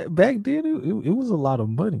 back then it was a lot of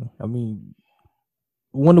money. I mean,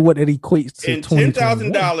 wonder what it equates to. And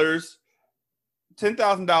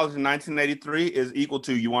 $10,000 in 1983 is equal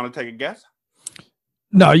to, you want to take a guess?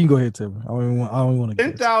 No, you can go ahead, Tim. I don't want to.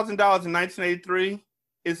 $10,000 in 1983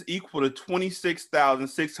 is equal to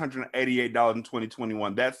 $26,688 in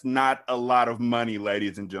 2021. That's not a lot of money,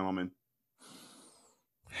 ladies and gentlemen.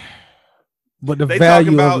 But the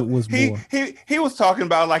value of it was more. He was talking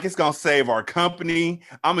about like, it's gonna save our company.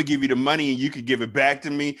 I'm gonna give you the money and you could give it back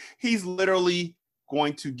to me. He's literally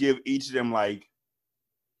going to give each of them like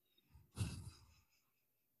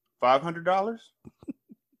 $500,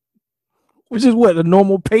 which is what, a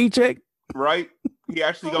normal paycheck, right? He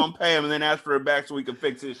actually gonna pay him and then ask for it back so he can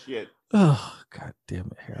fix his shit. Oh, god damn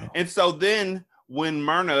it, Harold. And so then when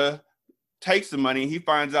Myrna takes the money, he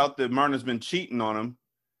finds out that Myrna's been cheating on him.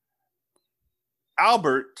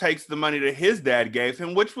 Albert takes the money that his dad gave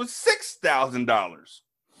him, which was $6,000.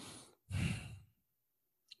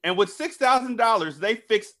 And with $6,000, they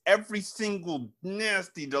fixed every single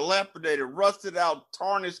nasty, dilapidated, rusted out,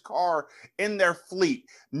 tarnished car in their fleet.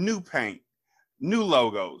 New paint, new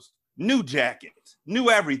logos, new jackets,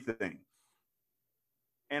 new everything.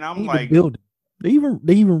 And I'm like, the building. They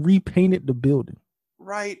even repainted the building.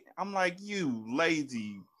 Right? I'm like, you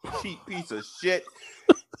lazy, cheap piece of shit.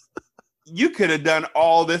 You could have done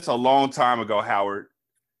all this a long time ago, Howard.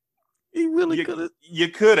 He really could have. You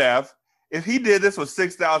could have. If he did this with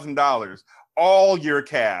 $6,000, all your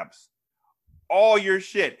cabs, all your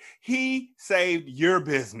shit, he saved your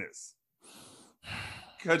business.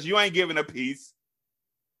 Because you ain't giving a piece.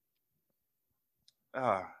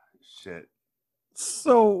 Ah, shit.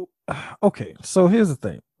 So, okay. So here's the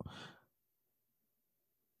thing.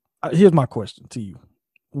 Here's my question to you.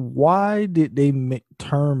 Why did they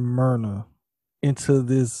turn Myrna into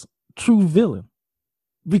this true villain?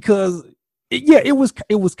 Because it was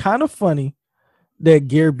kind of funny that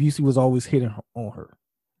Gary Busey was always hitting on her,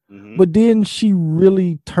 but then she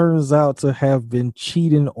really turns out to have been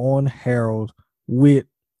cheating on Harold with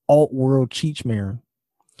alt-world Cheech Marin,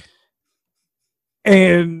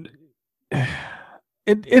 and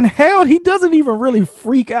Harold, he doesn't even really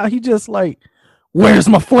freak out. He just like, where's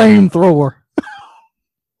my flamethrower?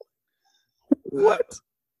 What?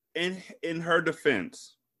 In her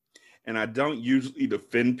defense, and I don't usually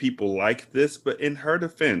defend people like this, but in her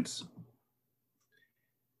defense,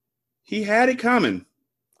 he had it coming.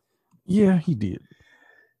 Yeah, he did.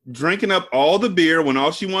 Drinking up all the beer when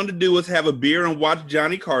all she wanted to do was have a beer and watch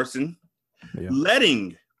Johnny Carson,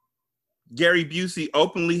 letting Gary Busey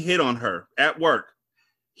openly hit on her at work.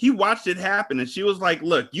 He watched it happen, and she was like,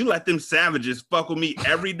 look, you let them savages fuck with me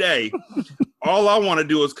every day. All I want to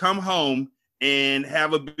do is come home and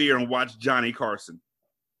have a beer and watch Johnny Carson.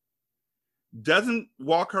 Doesn't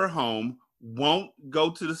walk her home, won't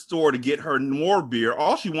go to the store to get her more beer.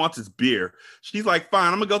 All she wants is beer. She's like,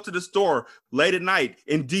 fine, I'm going to go to the store late at night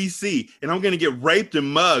in D.C. and I'm going to get raped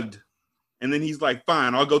and mugged. And then he's like,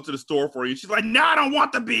 fine, I'll go to the store for you. She's like, no, I don't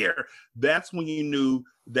want the beer. That's when you knew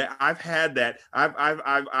that I've had that.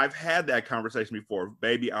 I've had that conversation before.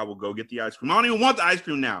 Baby, I will go get the ice cream. I don't even want the ice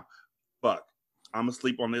cream now. Fuck. I'm going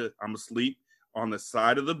to sleep on the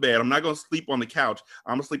side of the bed. I'm not going to sleep on the couch.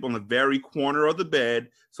 I'm going to sleep on the very corner of the bed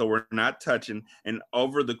so we're not touching. And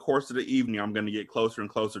over the course of the evening, I'm going to get closer and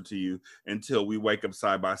closer to you until we wake up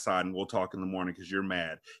side by side and we'll talk in the morning because you're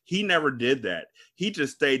mad. He never did that. He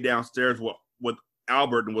just stayed downstairs with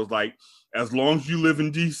Albert and was like, as long as you live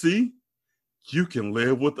in D.C., you can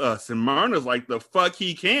live with us. And Myrna's like, the fuck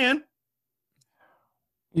he can.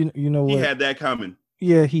 You know what? He had that coming.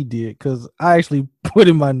 Yeah, he did. Because I actually put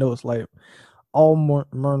in my notes like, all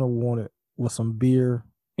Myrna wanted was some beer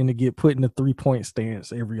and to get put in a 3-point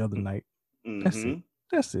stance every other night. Mm-hmm.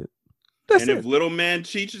 That's it. And if little man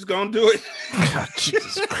Cheech is gonna do it, God,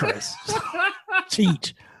 Jesus Christ,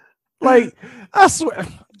 Cheech! Like I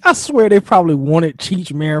swear they probably wanted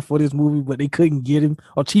Cheech Marin for this movie, but they couldn't get him.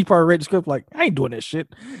 Or Cheech probably read the script like, I ain't doing that shit.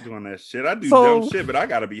 I ain't doing that shit. I do dumb shit, but I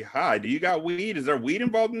gotta be high. Do you got weed? Is there weed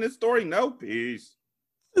involved in this story? No, peace.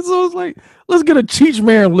 So it's like, let's get a Cheech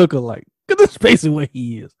Marin lookalike. Because that's basically what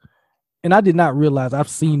he is. And I did not realize I've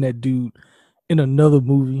seen that dude in another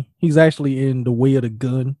movie. He's actually in The Way of the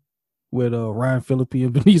Gun with Ryan Phillippe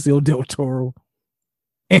and Benicio del Toro.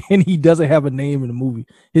 And he doesn't have a name in the movie.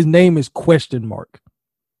 His name is ?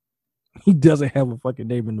 He doesn't have a fucking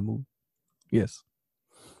name in the movie. Yes.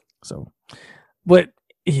 So, but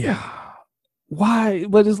yeah, why?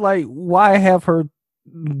 But it's like, why have her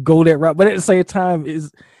go that route? But at the same time,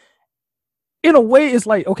 is in a way, it's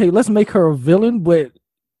like, okay, let's make her a villain, but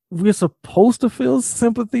we're supposed to feel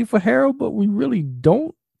sympathy for Harold, but we really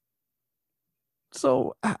don't.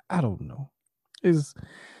 So I don't know. This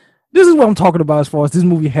is what I'm talking about as far as this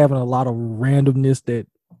movie having a lot of randomness that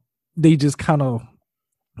they just kind of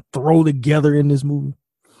throw together in this movie.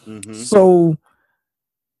 Mm-hmm. So,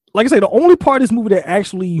 like I say, the only part of this movie that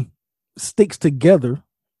actually sticks together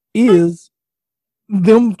is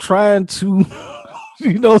them trying to,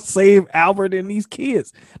 save Albert and these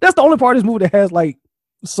kids. That's the only part of this movie that has like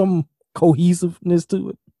some cohesiveness to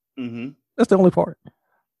it. Mm-hmm. That's the only part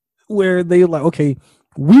where they're like, okay,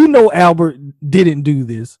 we know Albert didn't do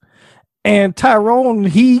this. And Tyrone,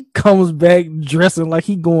 he comes back dressing like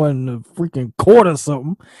he going to freaking court or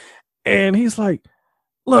something. And he's like,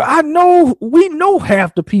 look, we know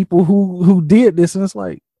half the people who did this. And it's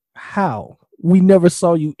like, how? We never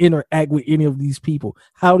saw you interact with any of these people.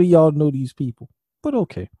 How do y'all know these people? But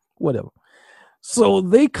okay, whatever. So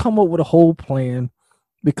they come up with a whole plan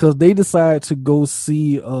because they decide to go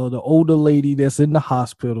see the older lady that's in the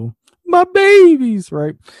hospital. My babies,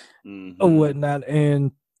 right? Mm-hmm. Or whatnot.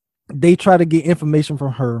 And they try to get information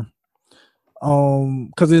from her.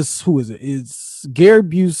 Because it's Gary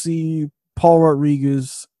Busey, Paul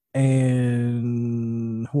Rodriguez,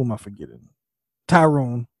 and who am I forgetting?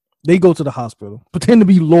 Tyrone. They go to the hospital, pretend to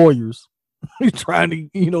be lawyers, trying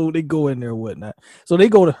to, they go in there and whatnot. So they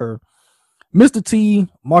go to her, Mr. T,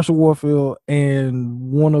 Marshall Warfield,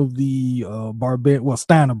 and one of the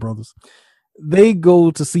Steiner brothers. They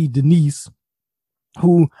go to see Denise,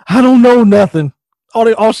 who I don't know nothing.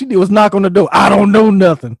 All she did was knock on the door. I don't know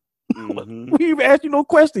nothing. Mm-hmm. We even asked you no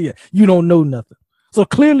question yet. You don't know nothing. So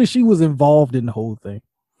clearly she was involved in the whole thing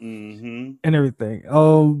and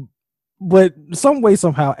everything. But some way,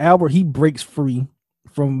 somehow, Albert, he breaks free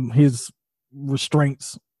from his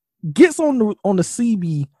restraints, gets on the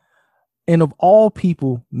CB, and of all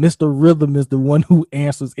people, Mr. Rhythm is the one who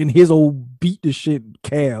answers in his old beat the shit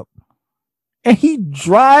cab. And he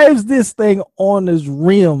drives this thing on his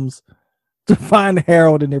rims to find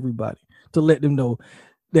Harold and everybody, to let them know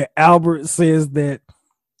that Albert says that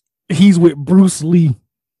he's with Bruce Lee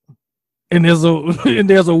and there's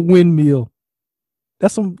a windmill.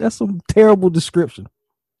 That's some terrible description.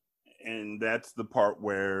 And that's the part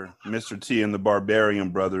where Mr. T and the Barbarian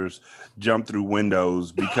brothers jump through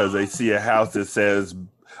windows because they see a house that says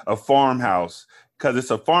a farmhouse, because it's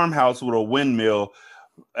a farmhouse with a windmill,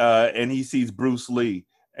 and he sees Bruce Lee.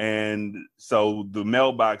 And so the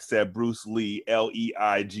mailbox said Bruce Lee,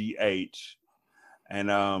 Leigh.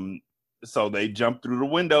 And so they jump through the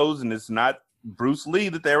windows, and it's not Bruce Lee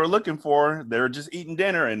that they were looking for. They were just eating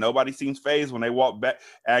dinner, and nobody seems fazed when they walk back.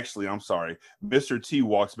 Actually, I'm sorry. Mr. T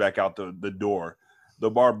walks back out the door.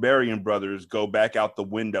 The Barbarian brothers go back out the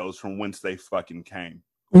windows from whence they fucking came.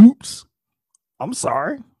 Oops. I'm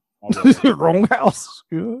sorry. Wrong house.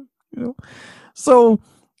 So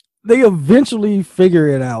they eventually figure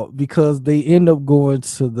it out because they end up going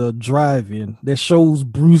to the drive-in that shows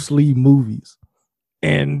Bruce Lee movies.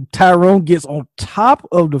 And Tyrone gets on top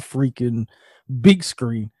of the freaking big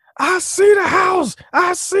screen. I see the house.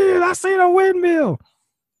 I see it. I see the windmill.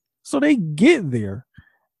 So they get there.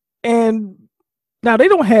 And now they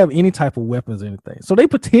don't have any type of weapons or anything. So they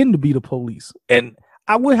pretend to be the police. And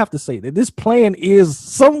I would have to say that this plan is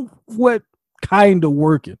somewhat kind of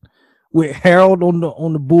working with Harold on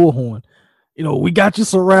the bullhorn. We got you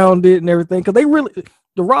surrounded and everything. Because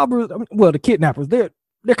the robbers, the kidnappers, they're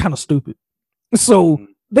kind of stupid. So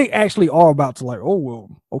they actually are about to like, oh,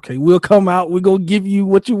 well, okay, we'll come out. We're going to give you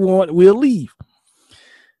what you want. We'll leave.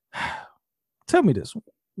 Tell me this.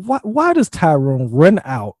 Why does Tyrone run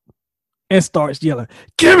out and starts yelling,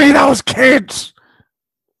 give me those kids?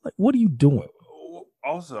 Like, what are you doing?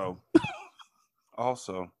 Also,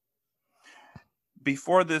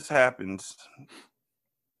 before this happens,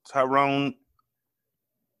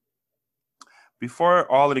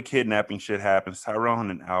 before all of the kidnapping shit happens, Tyrone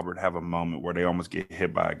and Albert have a moment where they almost get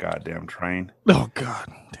hit by a goddamn train. Oh,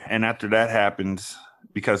 God. And after that happens,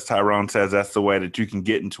 because Tyrone says that's the way that you can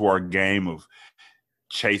get into our game of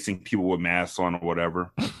chasing people with masks on or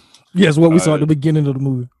whatever. Yes, what we saw at the beginning of the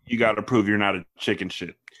movie. You got to prove you're not a chicken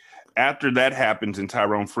shit. After that happens and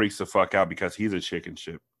Tyrone freaks the fuck out because he's a chicken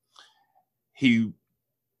shit, he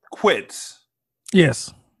quits.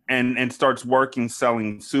 Yes. And starts working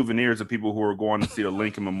selling souvenirs of people who are going to see the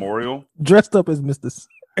Lincoln Memorial, dressed up as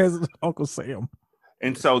Uncle Sam.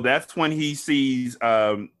 And so that's when he sees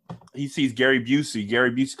Gary Busey.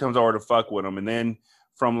 Gary Busey comes over to fuck with him, and then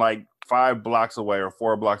from like 5 blocks away or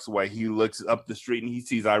 4 blocks away. He looks up the street and he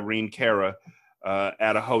sees Irene Cara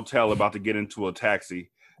at a hotel about to get into a taxi.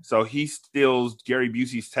 So he steals Gary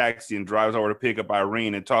Busey's taxi and drives over to pick up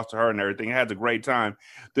Irene and talks to her and everything. Has a great time.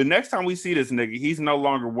 The next time we see this nigga, he's no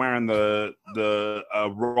longer wearing the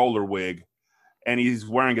roller wig, and he's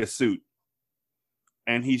wearing a suit,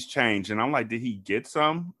 and he's changed. And I'm like, did he get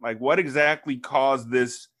some? Like, what exactly caused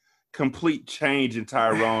this complete change in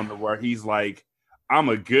Tyrone to where he's like, I'm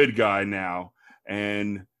a good guy now,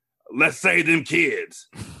 and let's save them kids.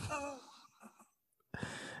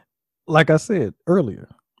 Like I said earlier,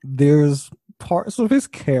 there's parts of his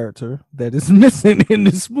character that is missing in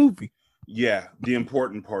this movie. Yeah, the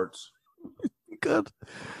important parts. Good.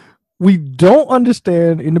 We don't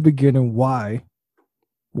understand in the beginning why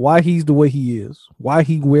he's the way he is, why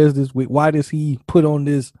he wears this wig, why does he put on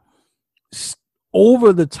this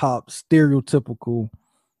over the top stereotypical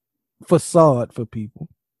facade for people.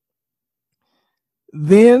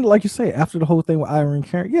 Then, like you say, after the whole thing with Irene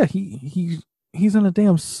Cara, yeah, he's in a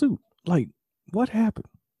damn suit. Like, what happened?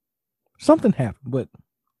 Something happened, but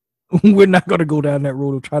we're not going to go down that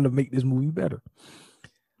road of trying to make this movie better.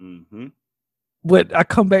 Mm-hmm. But I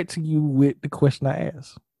come back to you with the question I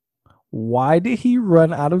asked. Why did he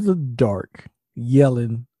run out of the dark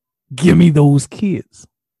yelling, "Give me those kids"?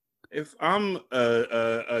 If I'm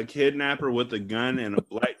a kidnapper with a gun and a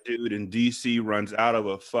black dude in DC runs out of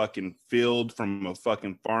a fucking field from a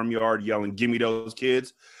fucking farmyard yelling, "Give me those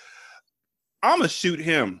kids," I'm going to shoot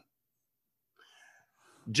him.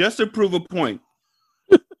 Just to prove a point.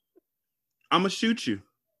 I'm going to shoot you.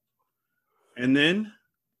 And then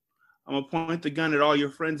I'm going to point the gun at all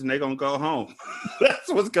your friends and they're going to go home. That's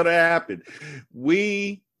what's going to happen.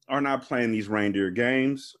 We are not playing these reindeer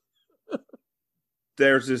games.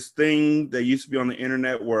 There's this thing that used to be on the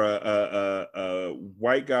internet where a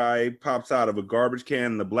white guy pops out of a garbage can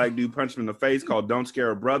and the black dude punches him in the face called "Don't Scare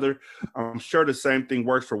a Brother." I'm sure the same thing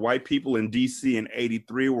works for white people in DC in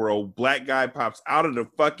 '83 where a black guy pops out of the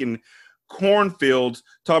fucking cornfields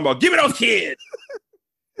talking about, "Give me those kids."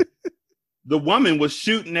 The woman was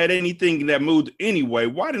shooting at anything that moved anyway.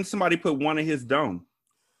 Why didn't somebody put one in his dome?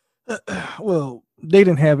 Well, they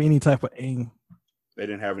didn't have any type of aim. They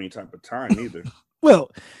didn't have any type of time either.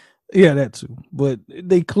 Well, yeah, that too. But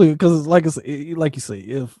they clear because, like I say, like you say,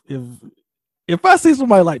 if I see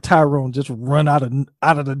somebody like Tyrone just run out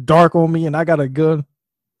of the dark on me and I got a gun,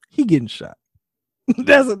 he getting shot.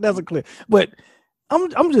 that's a clear. But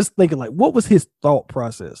I'm just thinking, like, what was his thought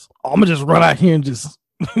process? I'm gonna just run out here and just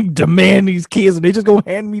demand these kids, and they just gonna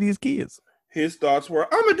hand me these kids. His thoughts were,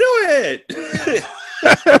 I'm gonna do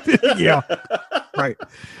it. Yeah, right.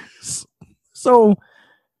 So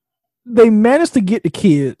they managed to get the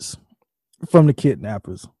kids from the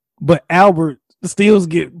kidnappers, but Albert still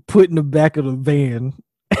get put in the back of the van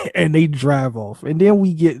and they drive off. And then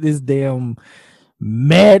we get this damn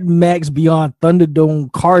Mad Max Beyond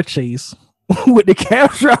Thunderdome car chase with the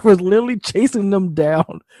cab drivers literally chasing them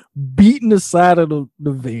down, beating the side of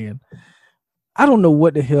the van. I don't know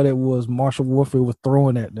what the hell that was Marshall Warfare was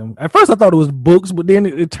throwing at them. At first I thought it was books, but then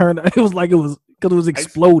it turned out it was like it was because it was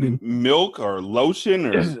exploding. Milk or lotion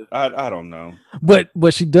or I don't know. But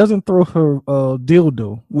she doesn't throw her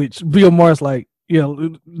dildo, which Bill Maher's like, you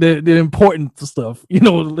know, the important stuff. You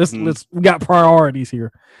know, let's we got priorities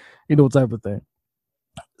here, you know, type of thing.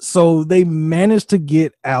 So they managed to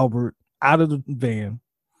get Albert out of the van,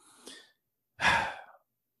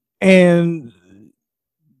 and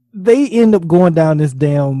they end up going down this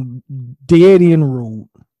damn dead end road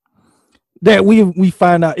that we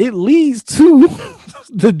find out it leads to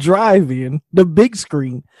the drive-in, the big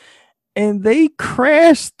screen, and they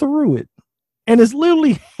crash through it, and it's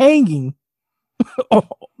literally hanging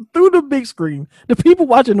through the big screen. The people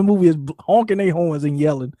watching the movie is honking their horns and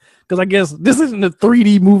yelling because I guess this isn't the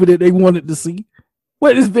 3D movie that they wanted to see.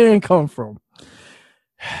 Where does this van come from?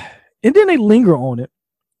 And then they linger on it,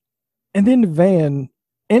 and then the van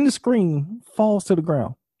and the screen falls to the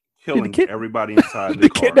ground. Killing everybody inside the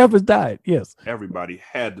car. Kidnappers died, yes. Everybody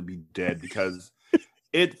had to be dead because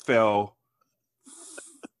it fell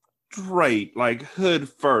straight, like hood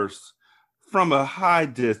first. From a high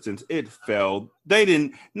distance, it fell.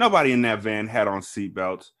 Nobody in that van had on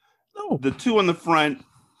seatbelts. No. The two in the front,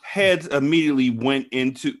 heads immediately went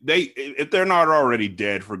into, if they're not already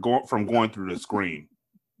dead from going through the screen.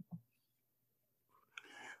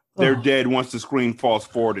 They're dead once the screen falls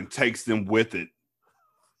forward and takes them with it.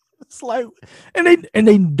 It's like, and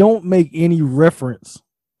they don't make any reference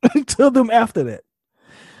to them after that.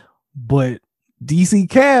 But DC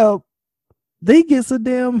Cab, they get a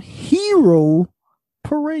damn hero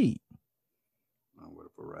parade. I would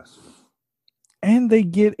have arrested him. and they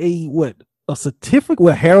get a certificate.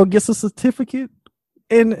 Well, Harold gets a certificate,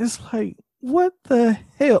 and it's like, what the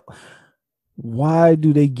hell? Why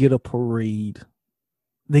do they get a parade?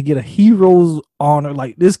 They get a hero's honor.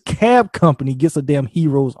 Like, this cab company gets a damn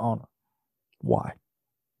hero's honor. Why?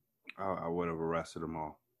 I would have arrested them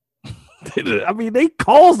all. I mean, they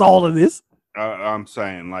caused all of this. I'm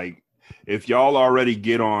saying, like, if y'all already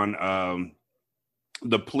get on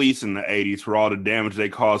the police in the 80s for all the damage they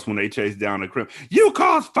caused when they chased down a criminal, you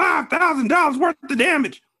caused $5,000 worth of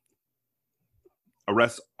damage.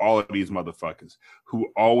 Arrest all of these motherfuckers who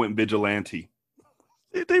all went vigilante.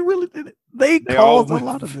 They really did it. They caused a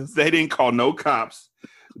lot of this. They didn't call no cops.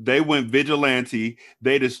 They went vigilante.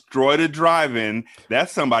 They destroyed a drive-in.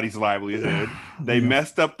 That's somebody's livelihood. They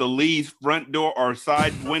messed up the Lee's front door or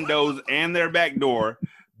side windows and their back door.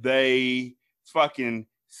 They fucking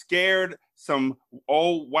scared some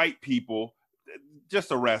old white people.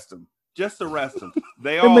 Just arrest them. Just arrest them.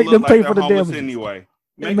 They all make look them like pay they're for the homeless damages. anyway.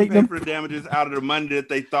 Make them pay for the damages out of the money that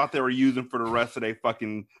they thought they were using for the rest of their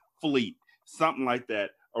fucking fleet. Something like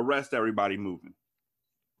that. Arrest everybody moving.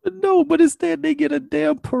 No, but instead they get a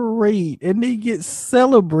damn parade and they get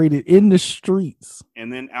celebrated in the streets.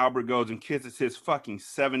 And then Albert goes and kisses his fucking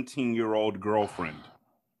 17-year-old girlfriend.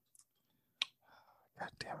 God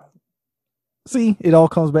damn it. See, it all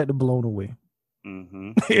comes back to Blown Away.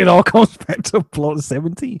 Mm-hmm. It all comes back to Blown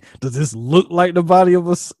 17. Does this look like the body of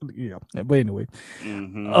us? Yeah. But anyway.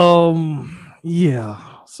 Mm-hmm. Yeah.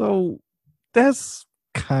 So that's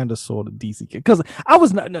kind of sort of DC, because I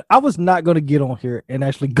was not going to get on here and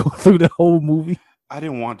actually go through the whole movie. I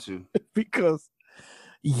didn't want to, because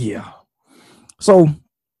so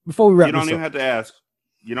before we wrap, you don't even have to ask.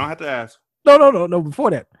 You don't have to ask. No.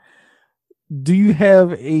 Before that, do you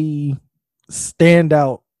have a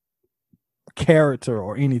standout character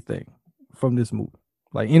or anything from this movie,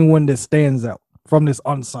 like anyone that stands out from this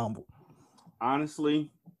ensemble?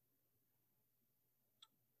 Honestly,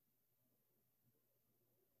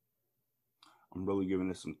 I'm really giving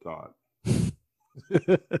this some thought.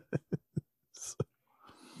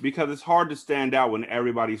 Because it's hard to stand out when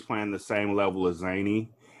everybody's playing the same level as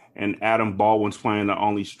Zany, and Adam Baldwin's playing the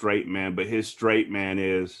only straight man, but his straight man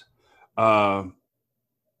is hold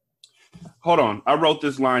on. I wrote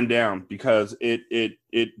this line down because it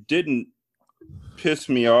didn't piss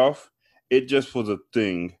me off. It just was a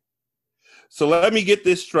thing. So let me get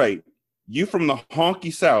this straight. You from the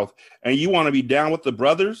honky South and you want to be down with the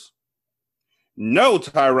brothers? No,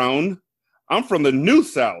 Tyrone. I'm from the New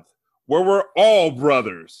South, where we're all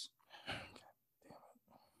brothers.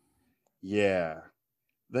 Yeah,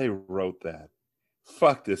 they wrote that.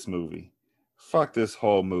 Fuck this movie. Fuck this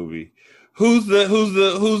whole movie. Who's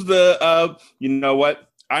the you know what?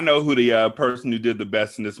 I know who the person who did the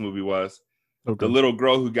best in this movie was. Okay. The little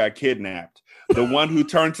girl who got kidnapped. The one who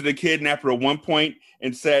turned to the kidnapper at one point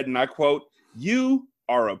and said, and I quote, "You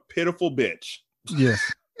are a pitiful bitch." Yes.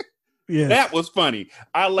 Yeah. That was funny.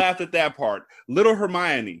 I laughed at that part. Little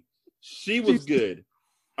Hermione, she was good.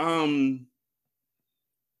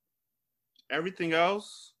 Everything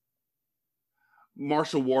else,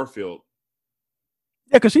 Marsha Warfield.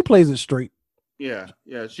 Yeah, because she plays it straight. Yeah,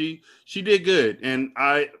 she did good. And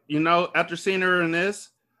I, after seeing her in this,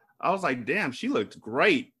 I was like, damn, she looked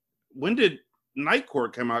great. When did Night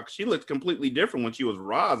Court come out? She looked completely different when she was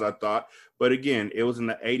Roz, I thought. But again, it was in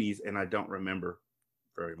the 80s, and I don't remember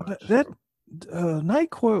very much. That Night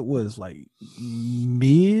Court was like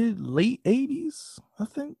mid-late 80s, I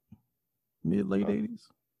think. Mid-late 80s.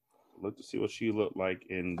 Look to see what she looked like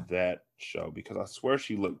in that show, because I swear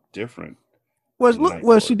she looked different.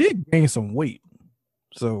 Well, she did gain some weight.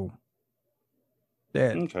 So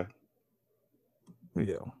that okay.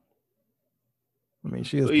 Yeah. I mean,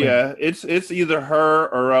 she is. Yeah, it's either her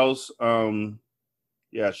or else.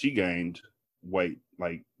 She gained weight.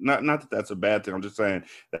 Like, not that that's a bad thing. I'm just saying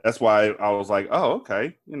that's why I was like, oh,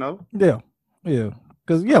 okay, Yeah.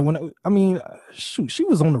 Because she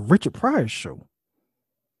was on the Richard Pryor show,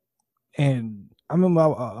 and I remember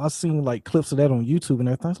I seen like clips of that on YouTube and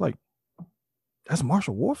everything. It's like, that's Marsha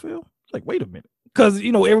Warfield. Like, wait a minute, because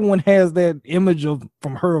everyone has that image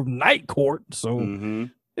from her of Night Court. So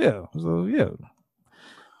yeah. So yeah.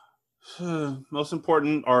 Most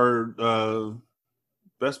important or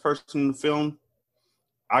best person in the film,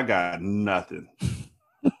 I got nothing.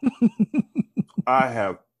 I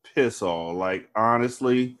have piss all. Like,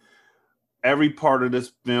 honestly, every part of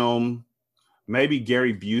this film, maybe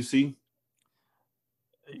Gary Busey,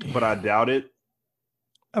 but I doubt it.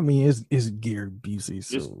 I mean, it's Gary Busey.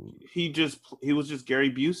 So he was just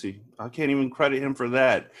Gary Busey. I can't even credit him for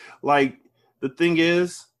that. Like, the thing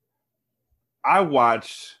is, I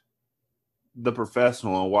watched The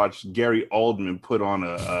Professional and watched Gary Oldman put on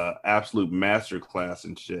a absolute masterclass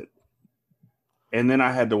and shit. And then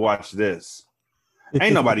I had to watch this.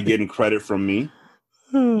 Ain't nobody getting credit from me.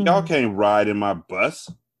 Y'all can't ride in my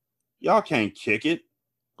bus. Y'all can't kick it.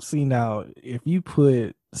 See, now, if you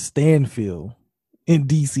put Stanfield in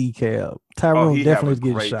DC Cab, Tyrone definitely is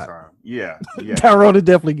getting shot. Time. Yeah. Tyrone is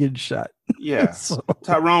definitely getting shot. Yeah. So.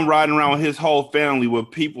 Tyrone riding around with his whole family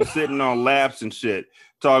with people sitting on laps and shit.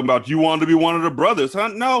 Talking about, you wanted to be one of the brothers, huh?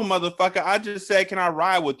 No, motherfucker. I just said, can I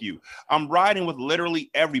ride with you? I'm riding with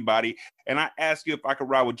literally everybody. And I ask you if I could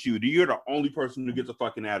ride with you. You're the only person who gets a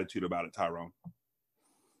fucking attitude about it, Tyrone.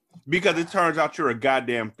 Because it turns out you're a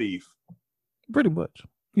goddamn thief. Pretty much.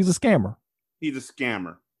 He's a scammer. He's a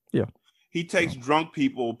scammer. Yeah. He takes drunk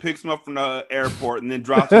people, picks them up from the airport, and then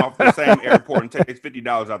drops them off at the same airport and takes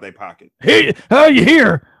 $50 out their pocket. Hey, how you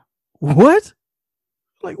here? What?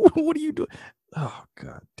 Like, what are you doing? Oh,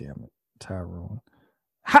 God damn it, Tyrone.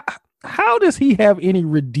 How does he have any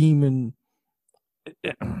redeeming?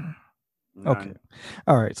 Okay.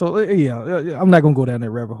 All right. So, yeah, I'm not going to go down that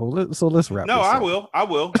rabbit hole. So let's wrap No, this I up.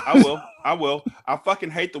 will. I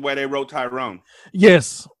fucking hate the way they wrote Tyrone.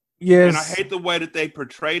 Yes. And I hate the way that they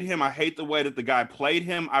portrayed him. I hate the way that the guy played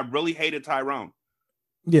him. I really hated Tyrone.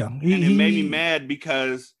 Yeah. And it made me mad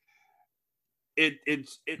because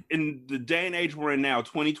it's in the day and age we're in now,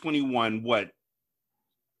 2021,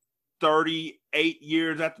 38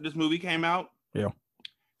 years after this movie came out? Yeah.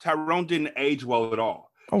 Tyrone didn't age well at all.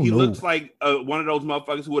 Oh, he no. looks like one of those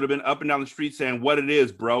motherfuckers who would have been up and down the street saying, what it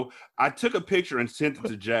is, bro. I took a picture and sent it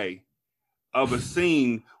to Jay of a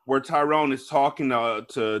scene where Tyrone is talking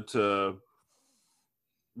to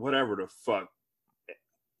whatever the fuck.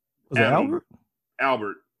 Was it Albert?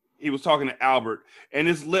 Albert. He was talking to Albert, and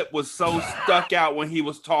his lip was so stuck out when he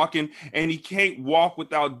was talking, and he can't walk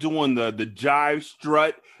without doing the jive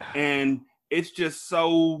strut, and it's just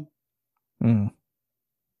so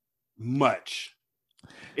much.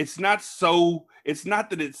 It's not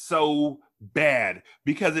that it's so bad,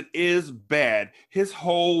 because it is bad. His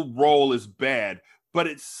whole role is bad, but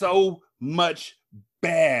it's so much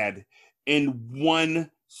bad in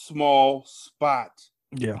one small spot.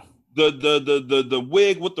 Yeah. The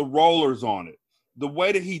wig with the rollers on it, the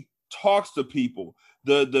way that he talks to people,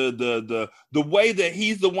 the way that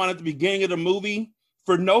he's the one at the beginning of the movie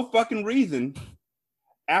for no fucking reason.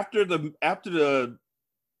 After the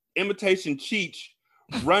imitation Cheech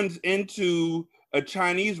runs into a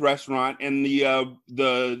Chinese restaurant and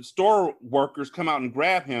the store workers come out and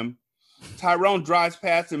grab him, Tyrone drives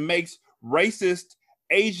past and makes racist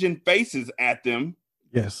Asian faces at them.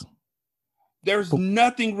 Yes. There's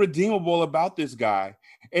nothing redeemable about this guy.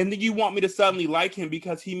 And then you want me to suddenly like him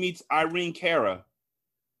because he meets Irene Cara.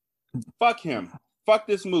 Fuck him. Fuck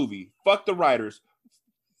this movie. Fuck the writers.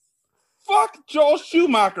 Fuck Joel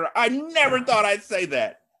Schumacher. I never thought I'd say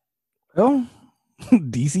that. Well,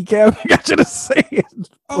 DC Cab got you to say it.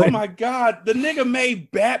 Oh my God. The nigga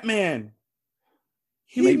made Batman.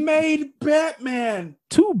 He made Batman.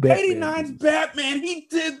 2 Batman. 89's Batman. He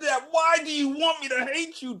did that. Why do you want me to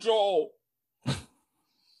hate you, Joel?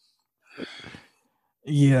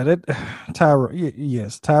 Yeah, that Tyrone.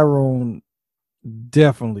 Yes, Tyrone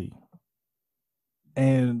definitely.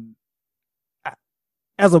 And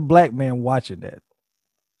as a black man watching that,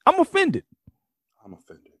 I'm offended.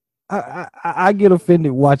 I get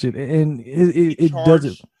offended watching it, and it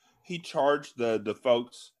doesn't. He charged the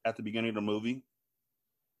folks at the beginning of the movie.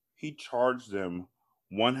 He charged them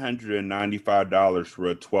 $195 for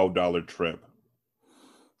a $12 trip.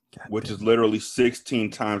 Which is literally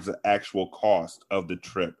 16 times the actual cost of the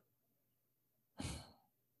trip.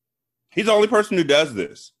 He's the only person who does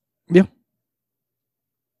this. Yeah.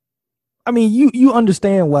 I mean, you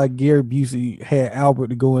understand why Gary Busey had Albert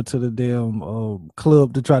to go into the damn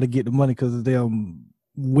club to try to get the money, because the damn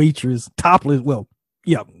waitress, topless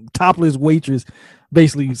waitress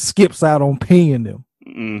basically skips out on paying them.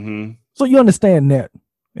 Mm-hmm. So you understand that.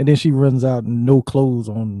 And then she runs out and no clothes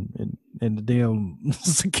on, and the damn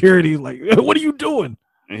security like, what are you doing?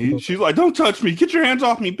 And she's like, don't touch me. Get your hands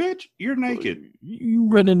off me, bitch. You're naked. You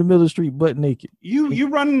run in the middle of the street butt naked. You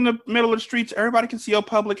run in the middle of the streets. Everybody can see your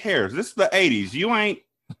public hairs. This is the 80s. You ain't.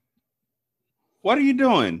 What are you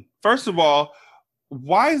doing? First of all,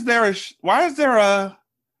 why is there a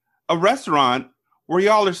restaurant where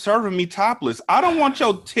y'all are serving me topless? I don't want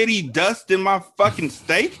your titty dust in my fucking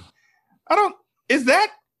steak. Is that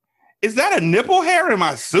a nipple hair in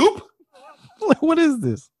my soup? What is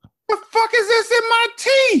this? The fuck is this in my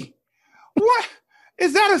tea? What?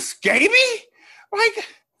 Is that a scabies? Like,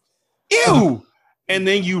 ew. And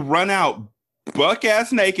then you run out buck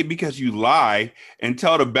ass naked because you lie and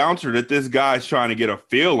tell the bouncer that this guy's trying to get a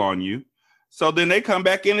feel on you. So then they come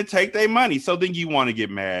back in and take their money. So then you want to get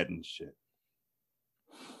mad and shit.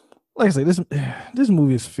 Like I say, this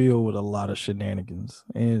movie is filled with a lot of shenanigans,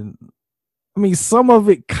 and I mean, some of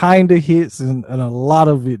it kind of hits, and a lot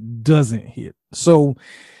of it doesn't hit. So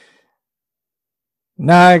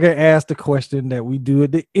now I gotta ask the question that we do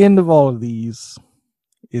at the end of all of these: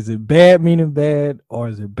 is it bad meaning bad, or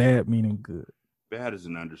is it bad meaning good? Bad is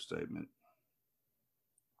an understatement.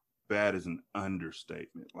 Bad is an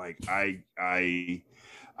understatement. Like I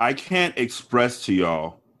can't express to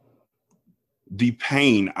y'all the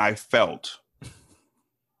pain I felt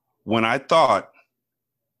when I thought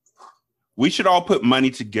we should all put money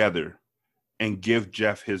together and give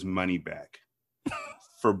Jeff his money back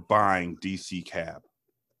for buying DC Cab.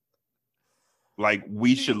 Like,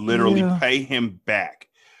 we should literally pay him back.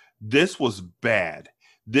 This was bad.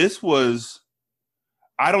 This was,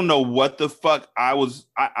 I don't know what the fuck I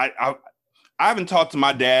haven't talked to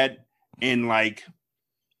my dad in like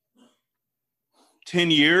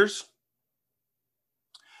 10 years.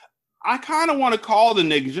 I kind of want to call the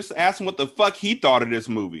nigga, just ask him what the fuck he thought of this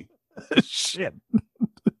movie. Shit.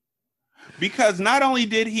 Because not only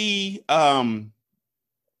did he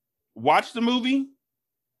watch the movie,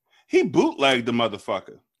 he bootlegged the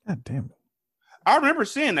motherfucker. God damn it. I remember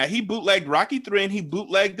seeing that. He bootlegged Rocky 3 and he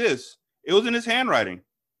bootlegged this. It was in his handwriting.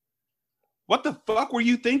 What the fuck were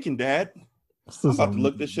you thinking, Dad? I'm about to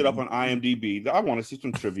look this shit up on IMDb. I want to see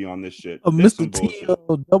some trivia on this shit. A Mr. T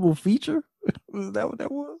double feature? Is that what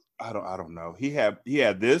that was? I don't know. He had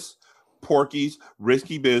this, Porky's,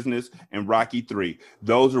 Risky Business, and Rocky 3.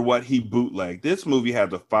 Those are what he bootlegged. This movie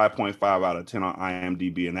has a 5.5 out of 10 on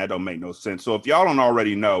IMDb, and that don't make no sense. So if y'all don't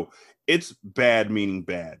already know, it's bad meaning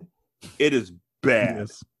bad. It is bad.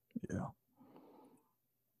 Yes. Yeah.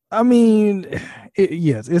 I mean,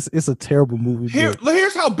 it's a terrible movie.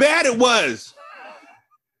 Here's how bad it was.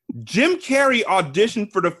 Jim Carrey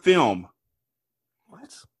auditioned for the film.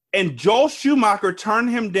 What? And Joel Schumacher turned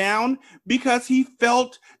him down because he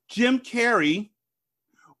felt Jim Carrey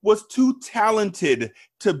was too talented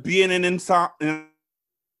to be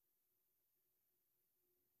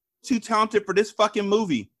too talented for this fucking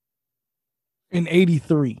movie. In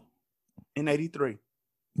 83. In 83.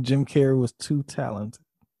 Jim Carrey was too talented.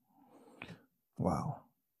 Wow.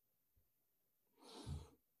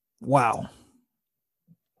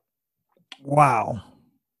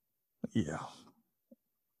 Yeah.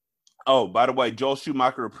 Oh, by the way, Joel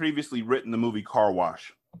Schumacher had previously written the movie Car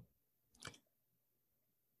Wash.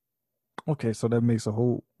 Okay, so that makes a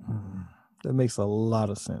lot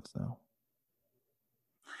of sense now.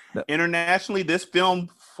 Internationally, this film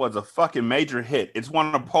was a fucking major hit. It's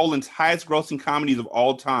one of Poland's highest grossing comedies of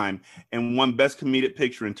all time and won Best Comedic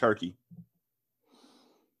Picture in Turkey.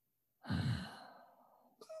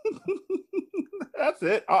 That's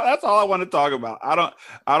it. That's all I want to talk about. I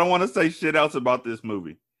don't want to say shit else about this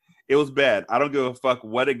movie. It was bad. I don't give a fuck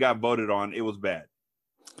what it got voted on. It was bad.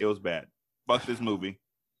 Fuck this movie.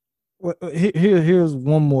 Well, here's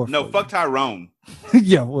one more. No, fuck Tyrone.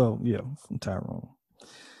 Yeah, from Tyrone.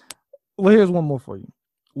 Well, here's one more for you.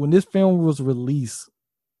 When this film was released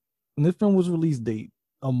date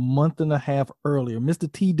a month and a half earlier,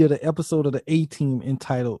 Mr. T did an episode of the A-Team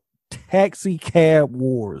entitled Taxi Cab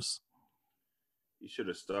Wars. He should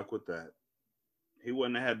have stuck with that. He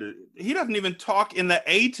wouldn't have had to. He doesn't even talk in the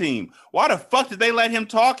A-Team. Why the fuck did they let him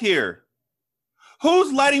talk here?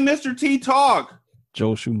 Who's letting Mr. T talk?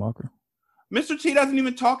 Joel Schumacher. Mr. T doesn't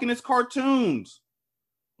even talk in his cartoons.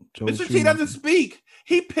 Mr. T Schumacher. doesn't speak.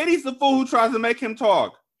 He pities the fool who tries to make him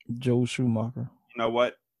talk. Joel Schumacher. You know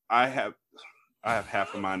what? I have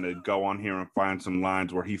half a mind to go on here and find some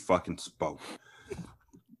lines where he fucking spoke.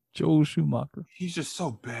 Joel Schumacher. He's just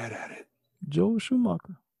so bad at it. Joel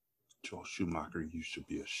Schumacher. Joel Schumacher, you should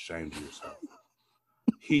be ashamed of yourself.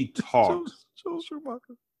 He talked. Joel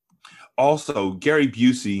Schumacher. Also, Gary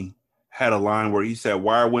Busey had a line where he said,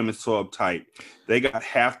 "Why are women so uptight? They got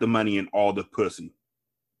half the money and all the pussy."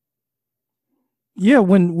 Yeah,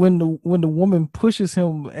 when the woman pushes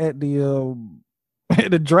him at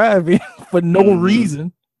the drive-in for no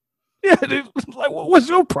reason. Yeah, it's like, what's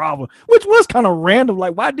your problem? Which was kind of random.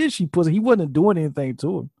 Like, why did she push him? He wasn't doing anything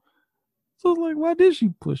to him. So it's like, why did she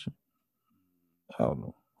push him? I don't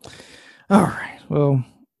know. All right. Well,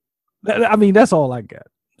 that's all I got.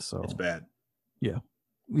 So it's bad. Yeah,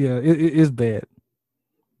 it is bad.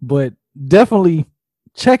 But definitely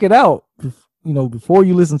check it out. Before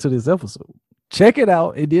you listen to this episode, check it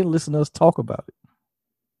out and then listen to us talk about it.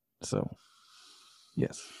 So,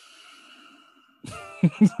 yes.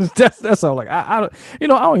 That's all. Like I don't, I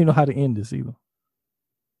don't even know how to end this either.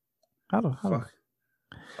 Fuck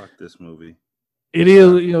this movie. It is,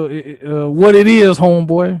 what it is,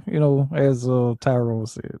 homeboy. As Tyrone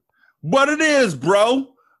said. What it is, bro.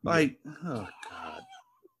 Like, oh God.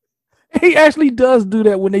 He actually does do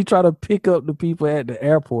that when they try to pick up the people at the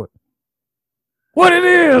airport. What it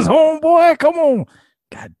is, homeboy. Come on.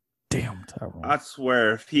 God damn, Tyrone. I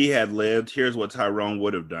swear, if he had lived, here's what Tyrone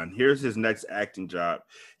would have done. Here's his next acting job.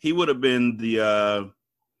 He would have been the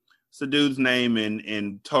dude's name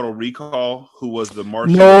in Total Recall, who was the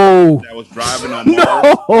Martian that was driving on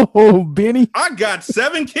Mars. No, Benny. I got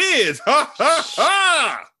 7 kids. Ha ha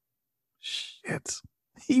ha. Shit.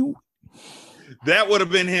 That would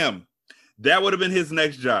have been him. That would have been his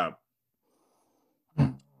next job.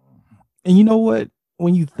 And you know what?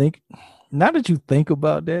 Now that you think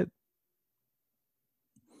about that,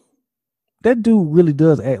 that dude really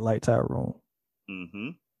does act like Tyrone. Mm-hmm.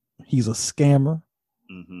 He's a scammer.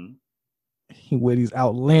 Mm-hmm. He wears these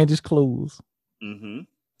outlandish clothes.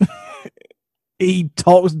 Mm-hmm. He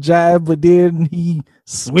talks jive, but then he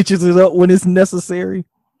switches it up when it's necessary.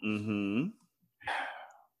 Mm-hmm.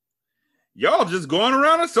 Y'all just going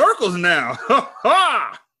around in circles now.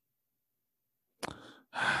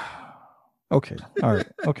 Okay. All right.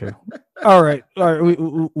 Okay. All right.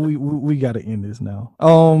 We got to end this now.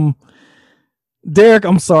 Derek,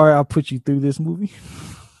 I'm sorry I put you through this movie.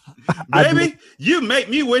 Baby, you make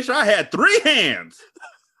me wish I had 3 hands.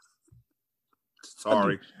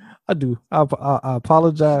 Sorry. I do. I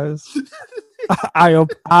apologize. I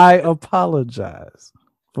apologize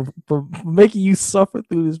for making you suffer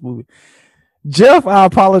through this movie. Jeff, I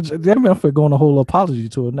apologize. Damn, I'm for going a whole apology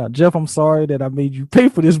to it now. Jeff, I'm sorry that I made you pay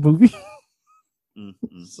for this movie.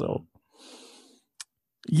 Mm-hmm. So,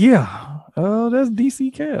 yeah, that's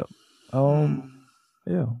DC Cab.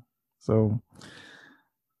 Yeah. So,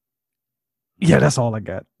 yeah, that's all I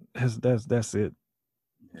got. That's it.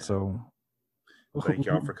 Yeah. So, thank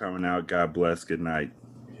y'all for coming out. God bless. Good night.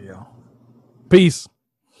 Yeah. Peace.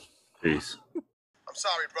 Peace. I'm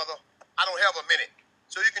sorry, brother. I don't have a minute,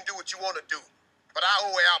 so you can do what you want to do. But I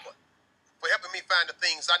owe Albert for helping me find the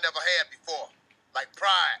things I never had before, like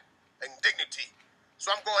pride and dignity.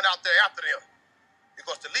 So I'm going out there after them,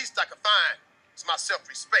 because the least I can find is my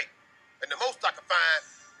self-respect. And the most I can find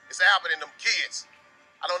is Albert and them kids.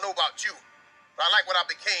 I don't know about you, but I like what I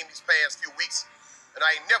became these past few weeks. And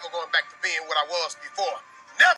I ain't never going back to being what I was before.